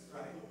 That's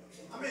right.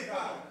 I mean,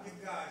 God,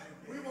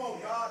 we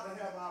want God to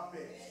have our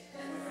best.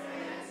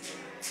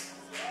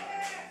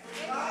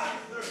 God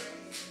deserves it.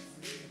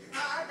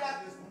 I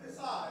got this one. It's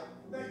all right.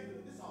 Thank you.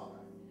 It's all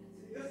right.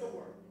 This will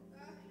work.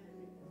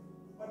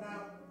 But now,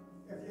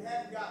 if you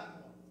haven't gotten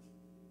one,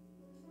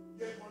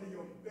 get one of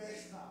your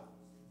best towels.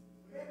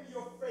 Maybe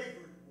your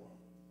favorite one.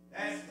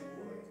 That's the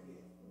word.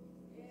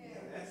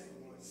 Yeah, that's the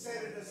word.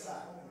 Set it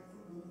aside.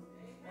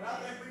 And I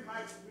think we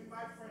might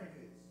frame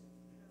this.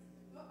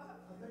 I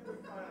think we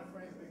might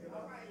frame it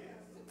up.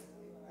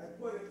 And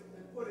put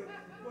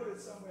it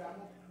somewhere.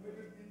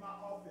 Maybe in my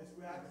office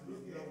where I can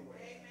look at it.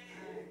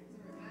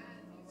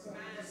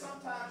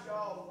 Sometimes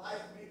y'all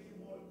life make you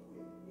want to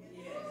quit.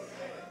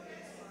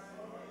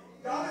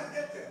 Y'all didn't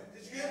get there.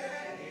 Did you get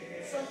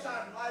it?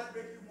 Sometimes life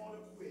make you want to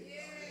quit.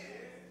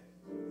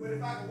 But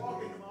if I can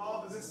walk into my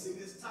office and see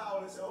this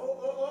towel and say,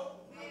 oh.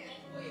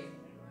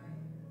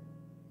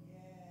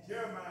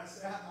 Jeremiah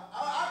said,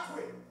 I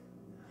quit.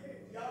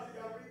 Y'all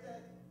read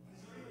that?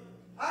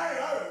 I ain't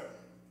heard.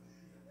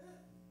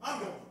 I'm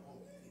going to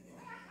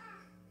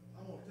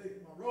take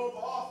my robe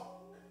off,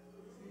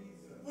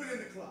 put it in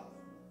the closet.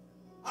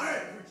 I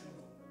ain't preaching no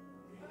more.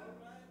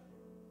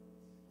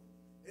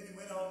 Then he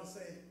went on to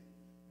say,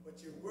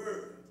 but your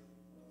word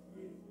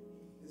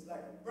is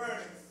like a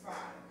burning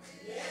fire.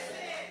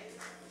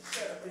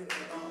 Shut up in the mouth.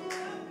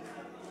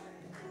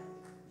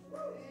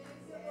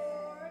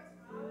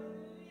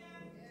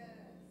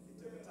 He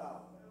took a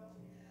towel.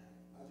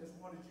 I just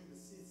wanted you to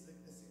see the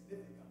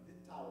significance. This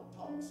towel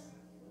talks.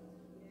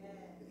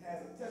 It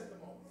has a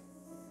testimony.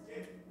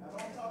 Now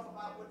don't talk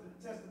about what the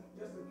testimony,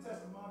 just the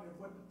testimony of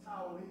what the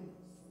towel is. You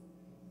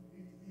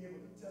need to be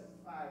able to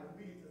testify and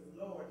read to the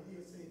Lord.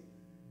 He'll say,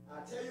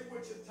 I'll tell you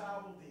what your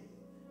towel did.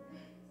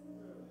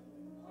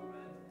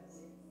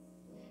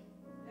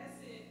 That's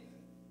it.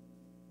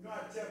 You know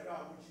how to tell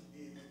God what you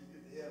did when you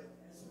get to heaven.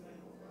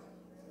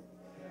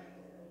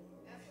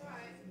 That's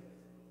right.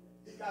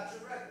 He got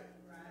your record.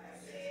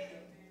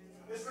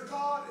 It's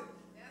recorded.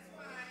 That's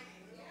right.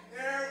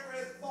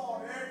 Every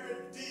thought,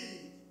 every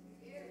deed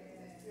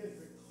is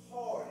recorded.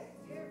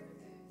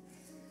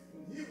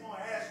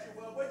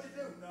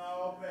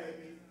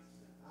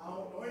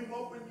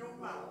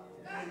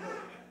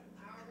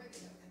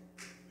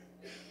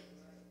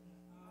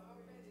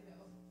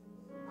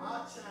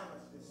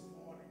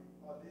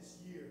 this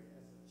year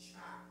as a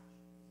child.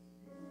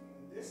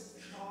 And this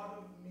is part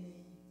of me,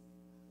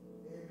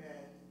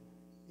 amen,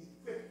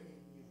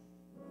 equipping you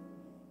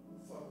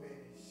for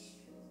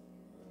ministry.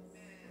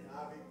 And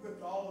I've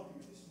equipped all of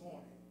you this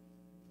morning.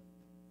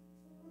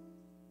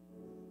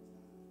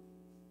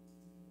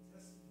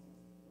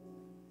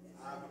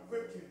 I've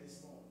equipped you this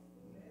morning.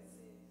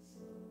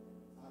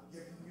 I've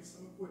given you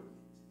some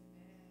equipment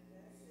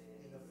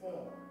in the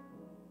form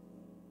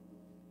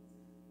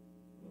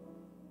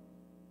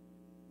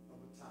of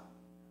a top.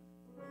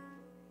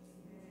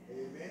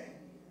 Amen.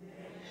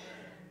 Amen.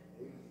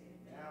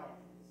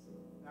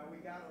 Now we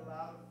got a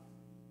lot of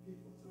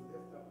people to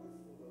lift up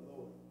before the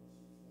Lord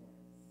this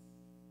morning.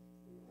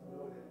 I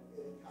know that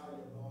Eddie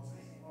Collier lost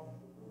his uncle,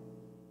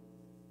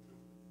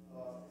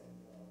 and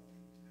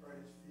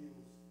Curtis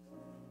Fields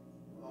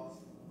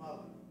lost his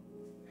mother.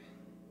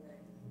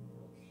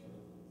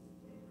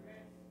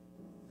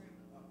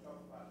 I'm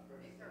talking about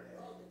Curtis.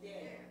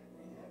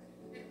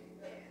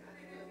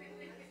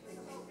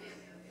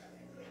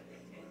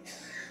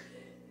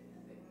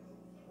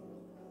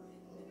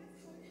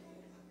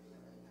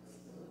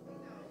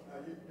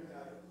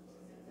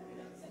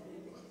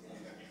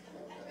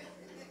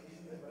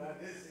 But I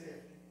did say,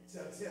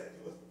 tell to us.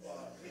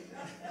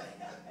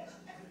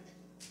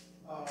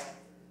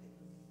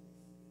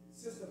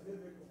 Sister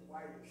Biblical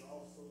White has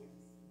also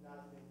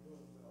not been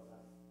doing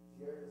well.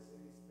 Jerry said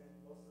he spent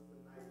most of the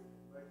night in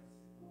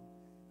emergency.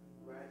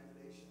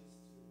 Congratulations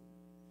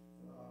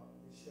to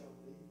Michelle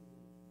Lee,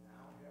 who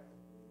now have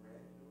a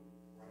brand new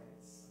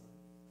grandson.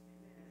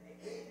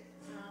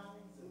 8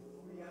 pounds and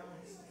 3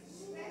 ounces.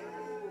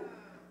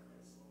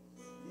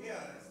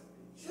 Yeah, that's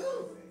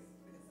true.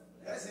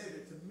 That's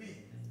heavy to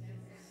me.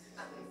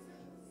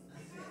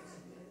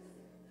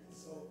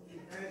 So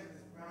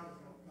Evangelist Brown is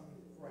going to come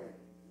and pray,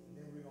 and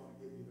then we're going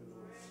to give you the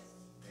Lord.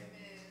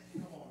 Amen.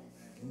 Come on,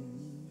 Evangelist.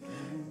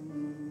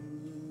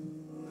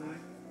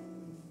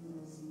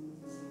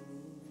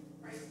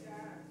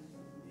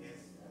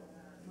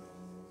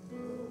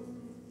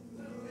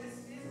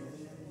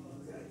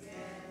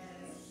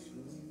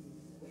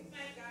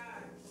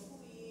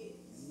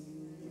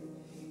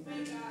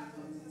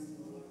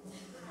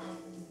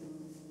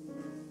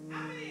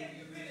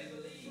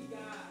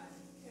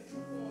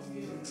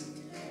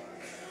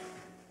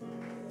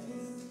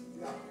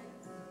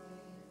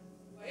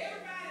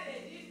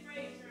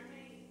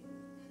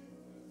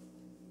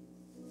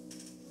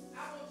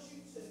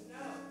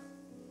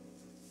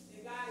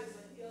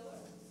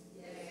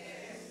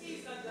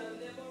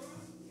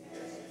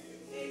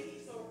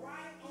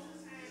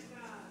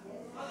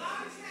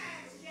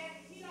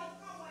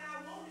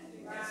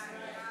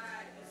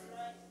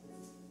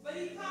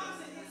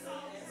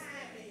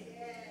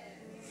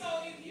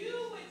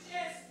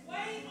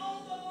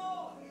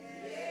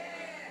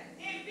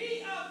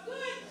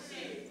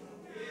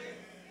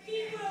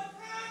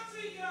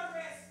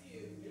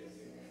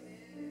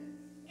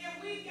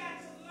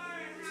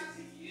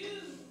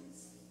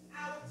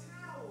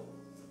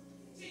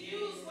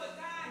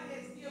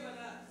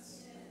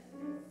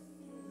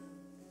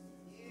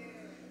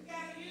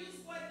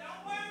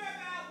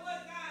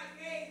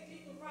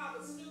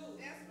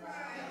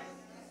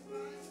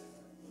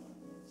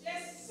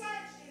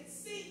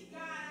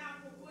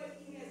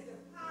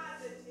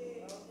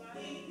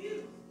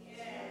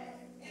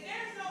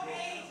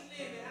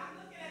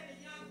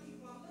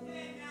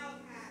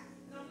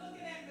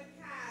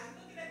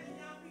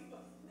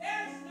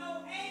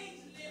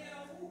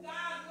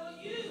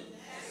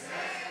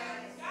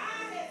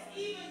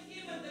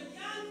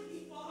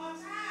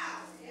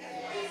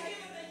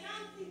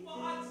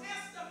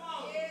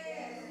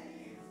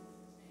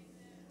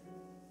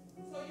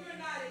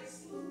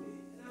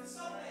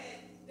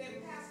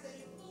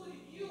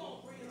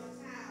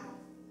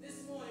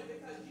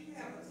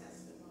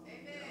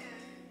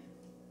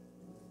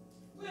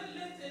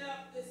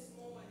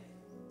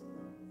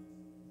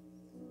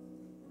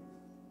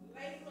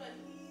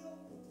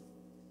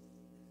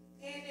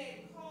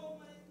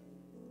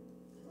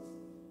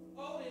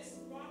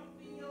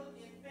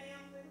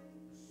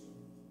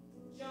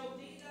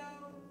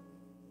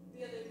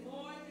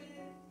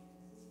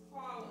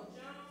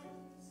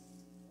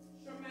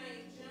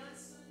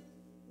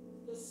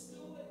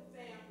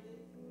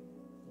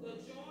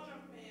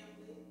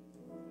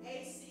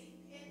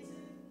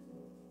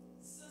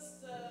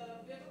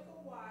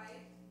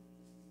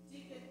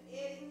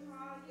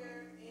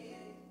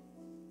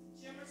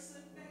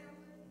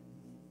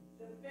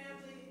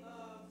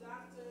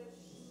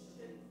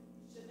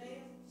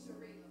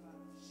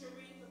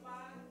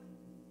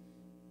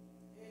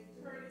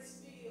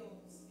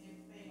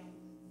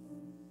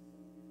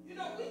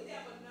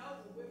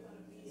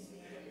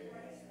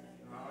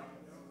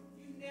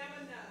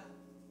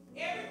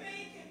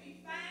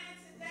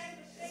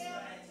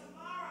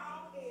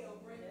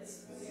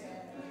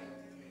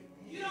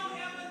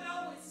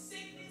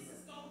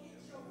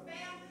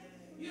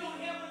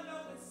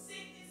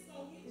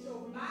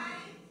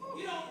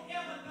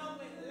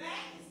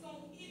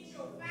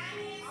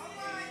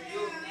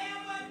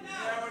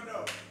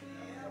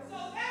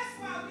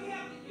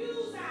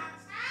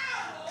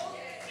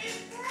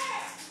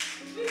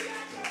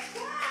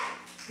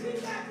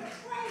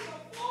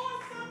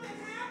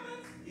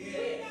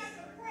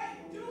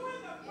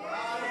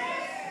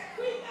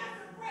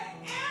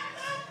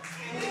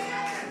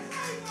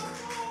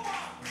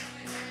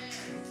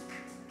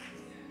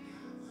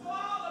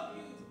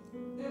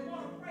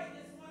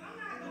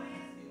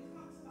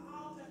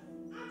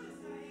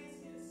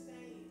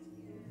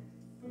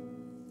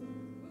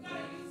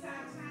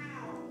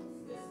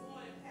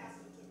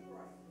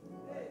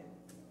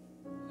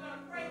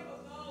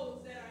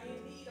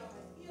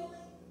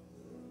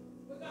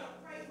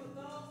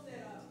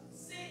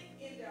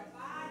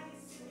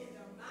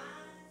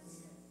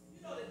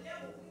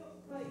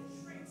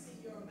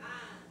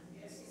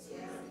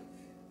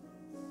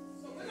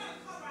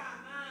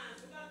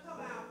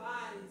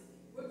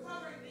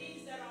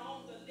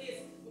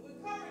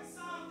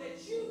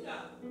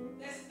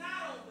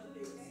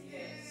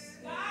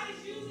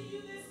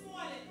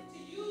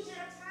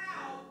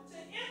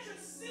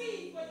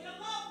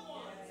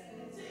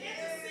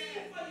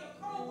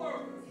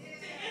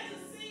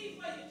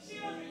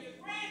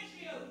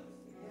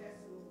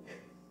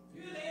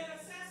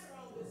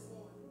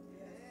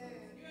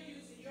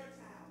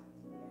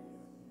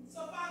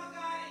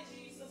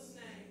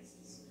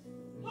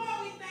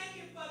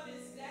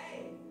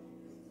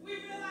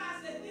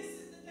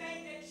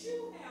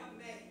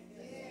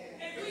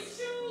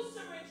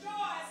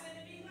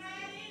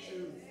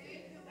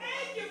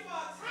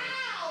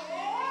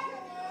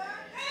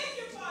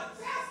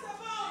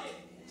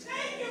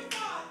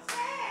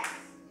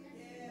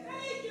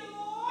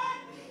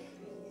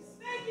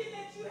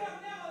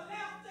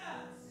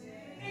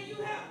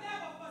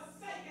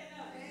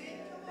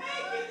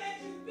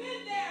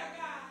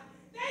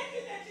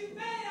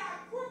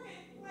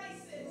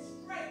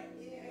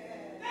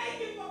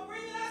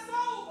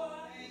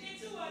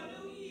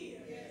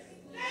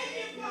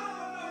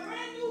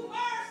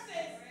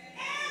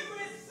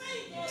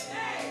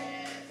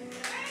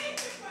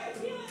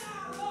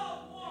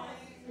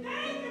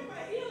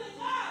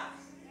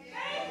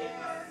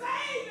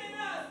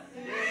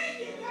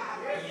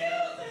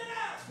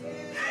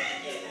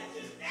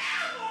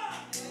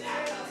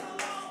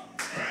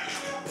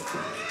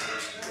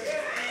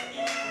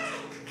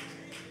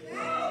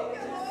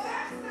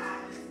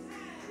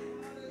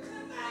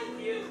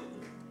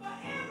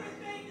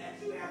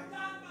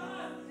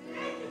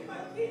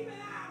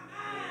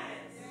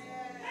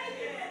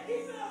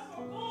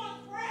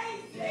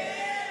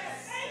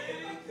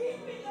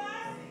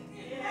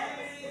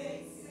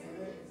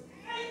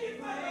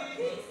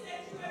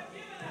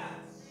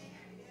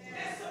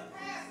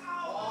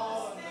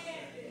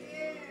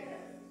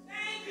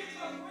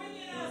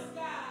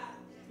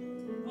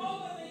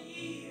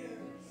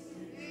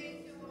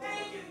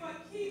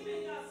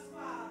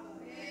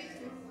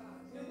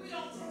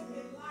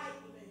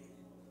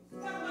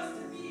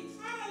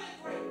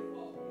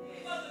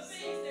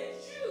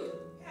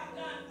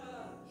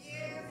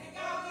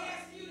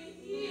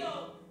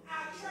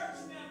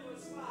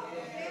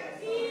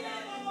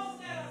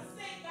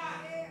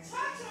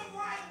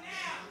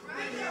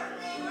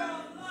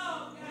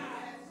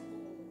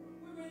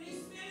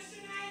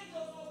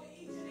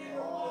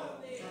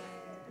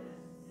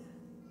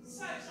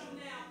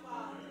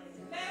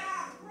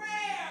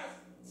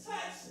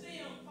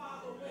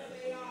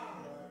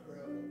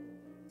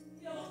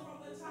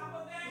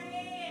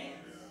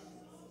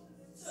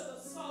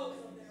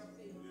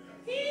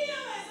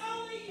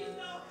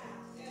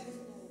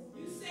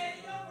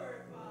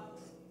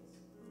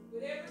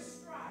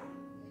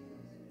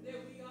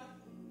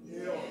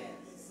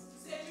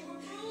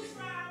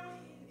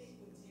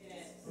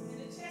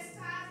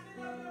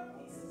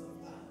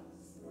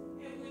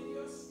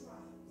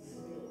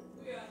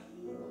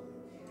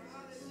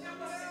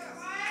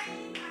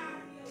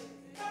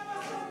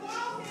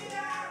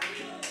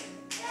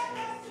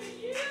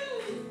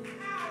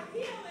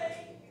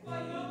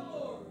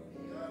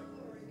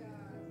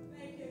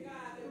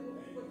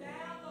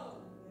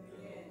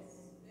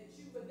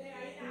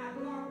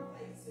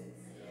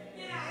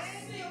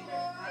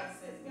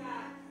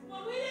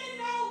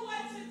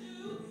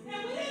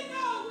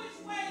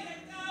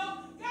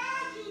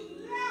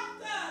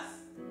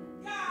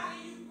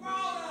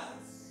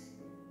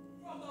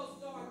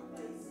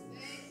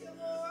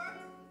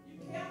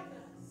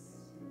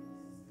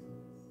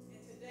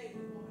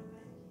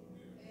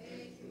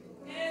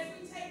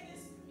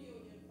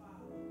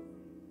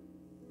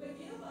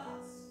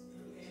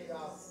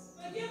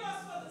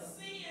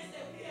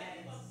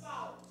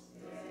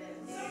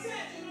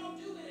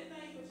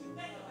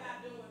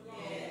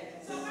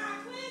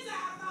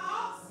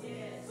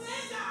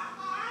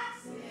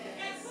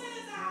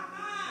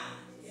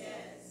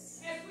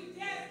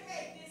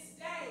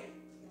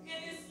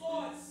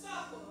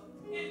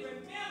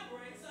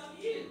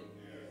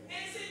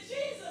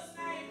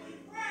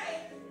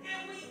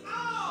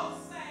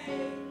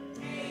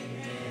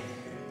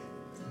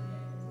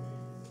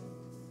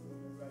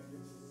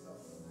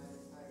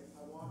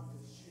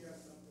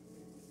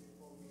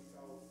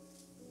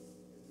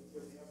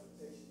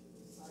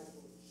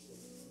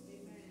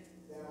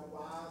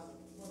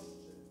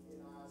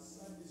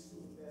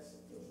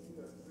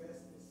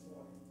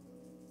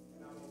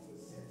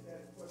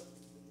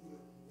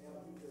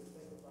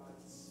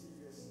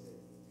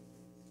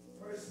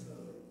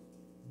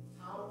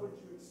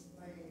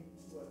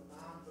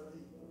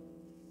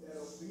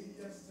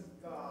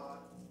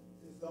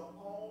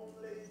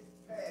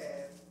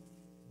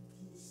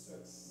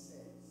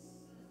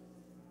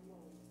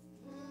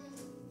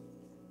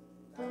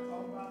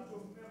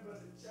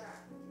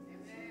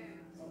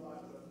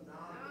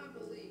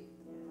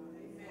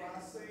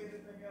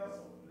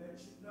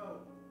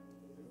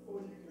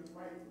 before you can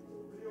write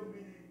the real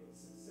meaning of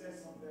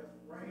success on their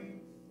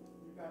brain,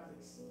 you got to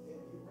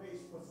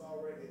erase what's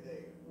already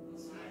there.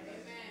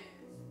 Amen.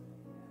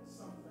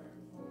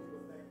 Sometimes people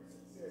think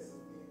success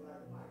is being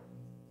like Mike.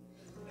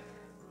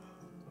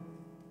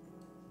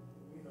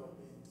 We know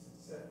being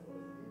successful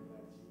is being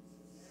like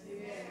Jesus.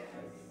 Amen.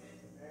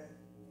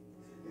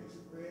 Get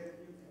your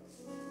bread and your cup.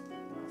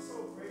 I'm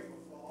so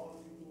grateful for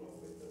all of you who are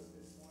with us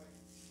this morning.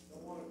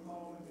 Don't want to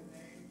call in the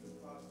names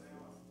because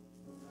now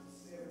I'm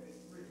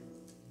 73.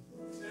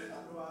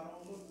 I know I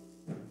don't look.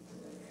 But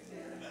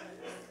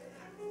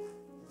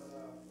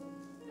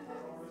I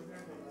don't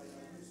remember like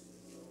I used to.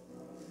 So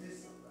I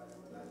miss somebody.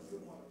 But I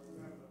do want to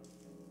remember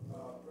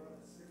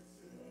Brother Sister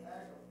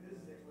Hager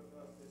visiting with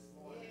us this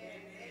morning.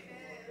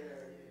 Up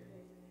there in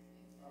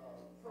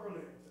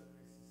Pearlington,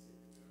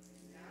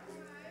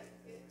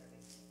 Mississippi.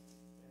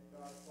 Thank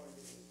God for you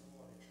this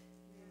morning.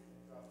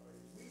 Thank God for you.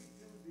 We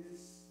do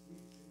this.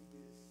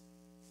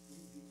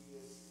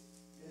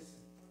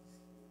 Listen,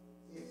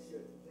 if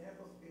you've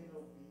never been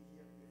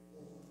obedient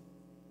before,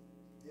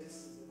 this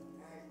is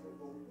an act of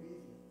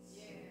obedience.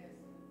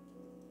 Yes.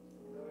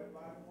 You know,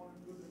 everybody want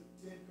to do the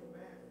 10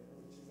 Commandments,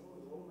 but you know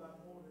it's a whole lot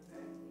more than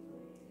that.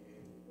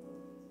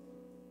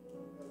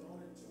 There's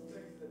only 2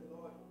 things that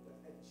Lord,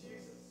 that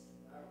Jesus,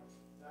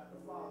 not the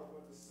Father,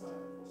 but the Son,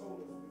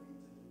 told us we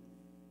need to do.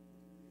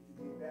 To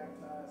be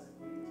baptized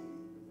and we need to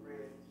eat the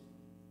bread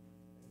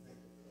and drink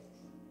the cup.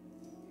 So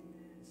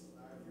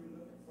now if you're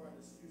looking for an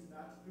excuse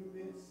not to do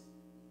this,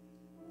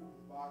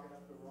 you're barking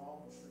up the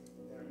wrong tree.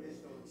 There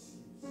is no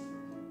excuse.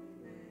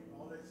 The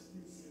only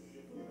excuse is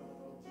if you don't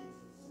know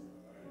Jesus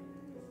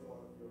as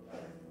Lord of your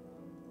life.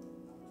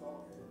 I'm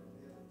talking in the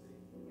middle.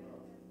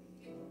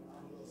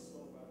 I'm a little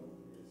slow by over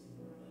this.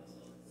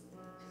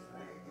 I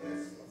ain't that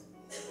slow.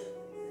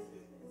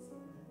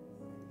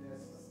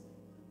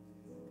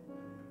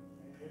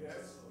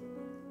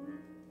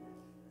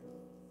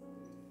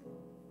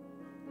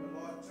 The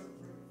Lord took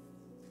bread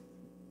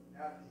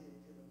after he had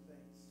given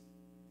thanks.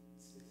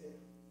 To take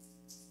it.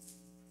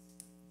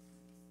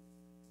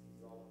 He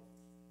all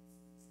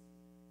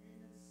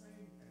in the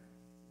same manner,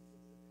 he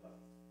took the cup.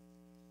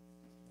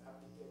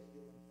 After he had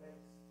given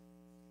thanks,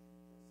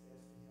 says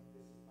to him,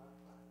 "This is my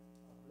body,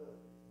 my blood,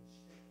 that is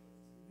shed for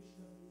the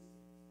remission of his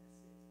sins."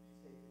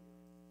 That's it. Take it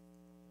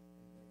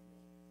and drink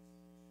it.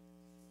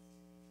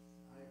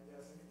 Now, if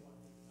there's anyone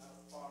who's not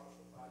a part of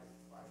the body of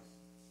Christ,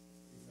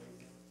 we make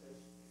an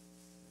invitation.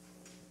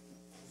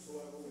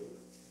 Whosoever will.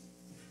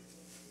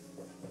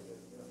 I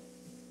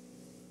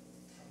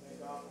thank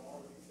God for all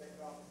of you. Thank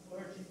God for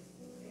clergy.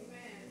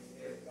 Amen.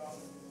 Thank God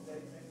for this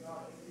day. Thank God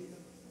for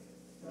freedom.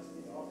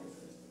 Trustee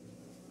officers.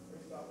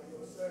 Thank God for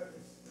your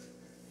service.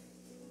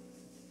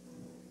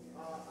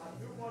 I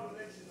do want to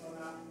let you know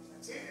now,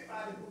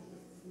 anybody who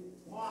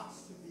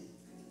wants to be,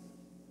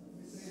 let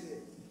me say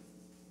this.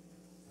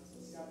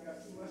 See, I've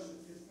got 2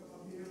 ushers just come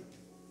up here.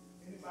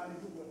 Anybody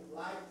who would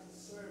like to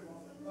serve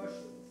on the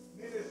usher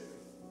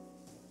ministry,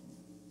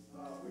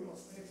 we're going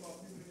to stay for a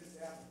few minutes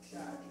after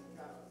church and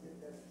kind of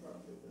get that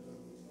structure to the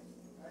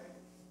right?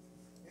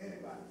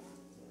 Anybody?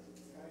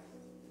 Okay?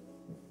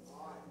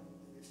 All right.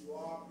 If you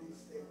are, please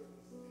stay with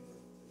us.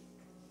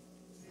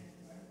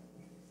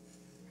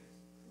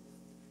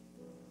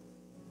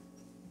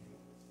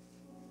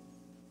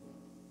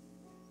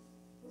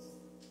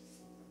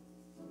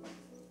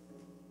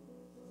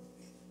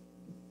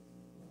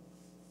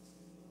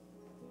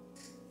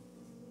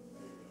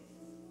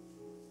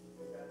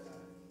 Take that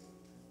time.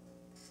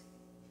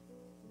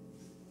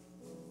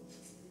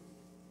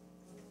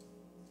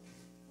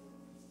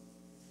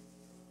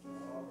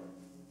 All right.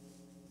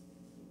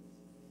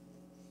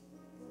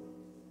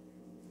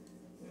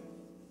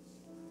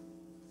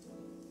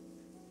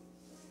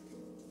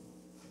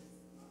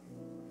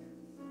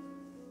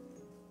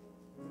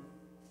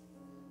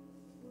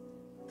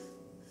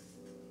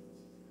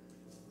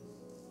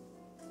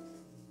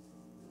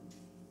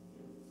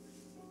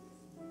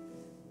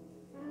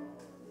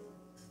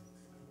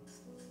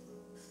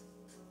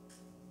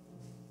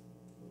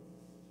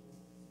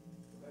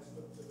 Let's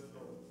look to the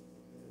Lord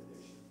in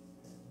addition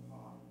and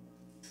heart.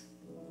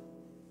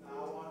 Now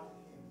I want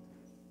him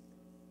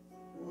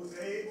who is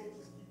able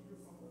to keep you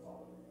from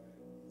falling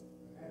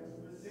and to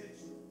present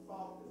you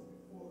faultless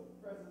before the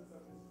presence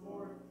of his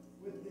glory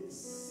with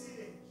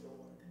exceeding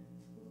joy.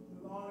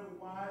 The only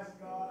wise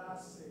God, our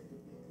Savior,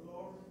 be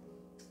glory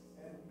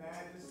and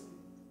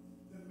majesty,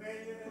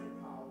 dominion and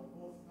power,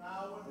 both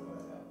now and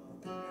forever.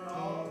 And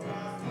all of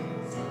God's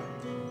people say,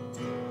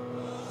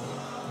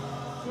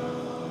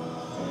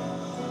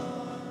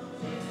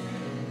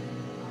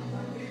 I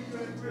need you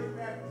at Great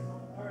Baptist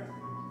on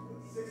Thursday,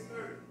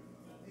 6:30.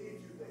 I need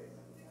you there.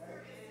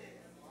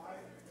 All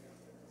right?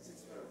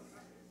 6:30.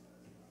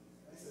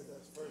 He said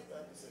that's First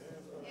Baptist in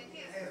Hansborough.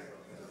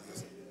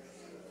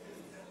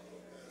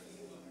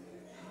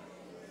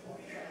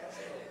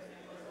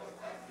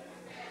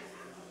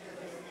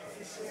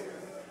 Share.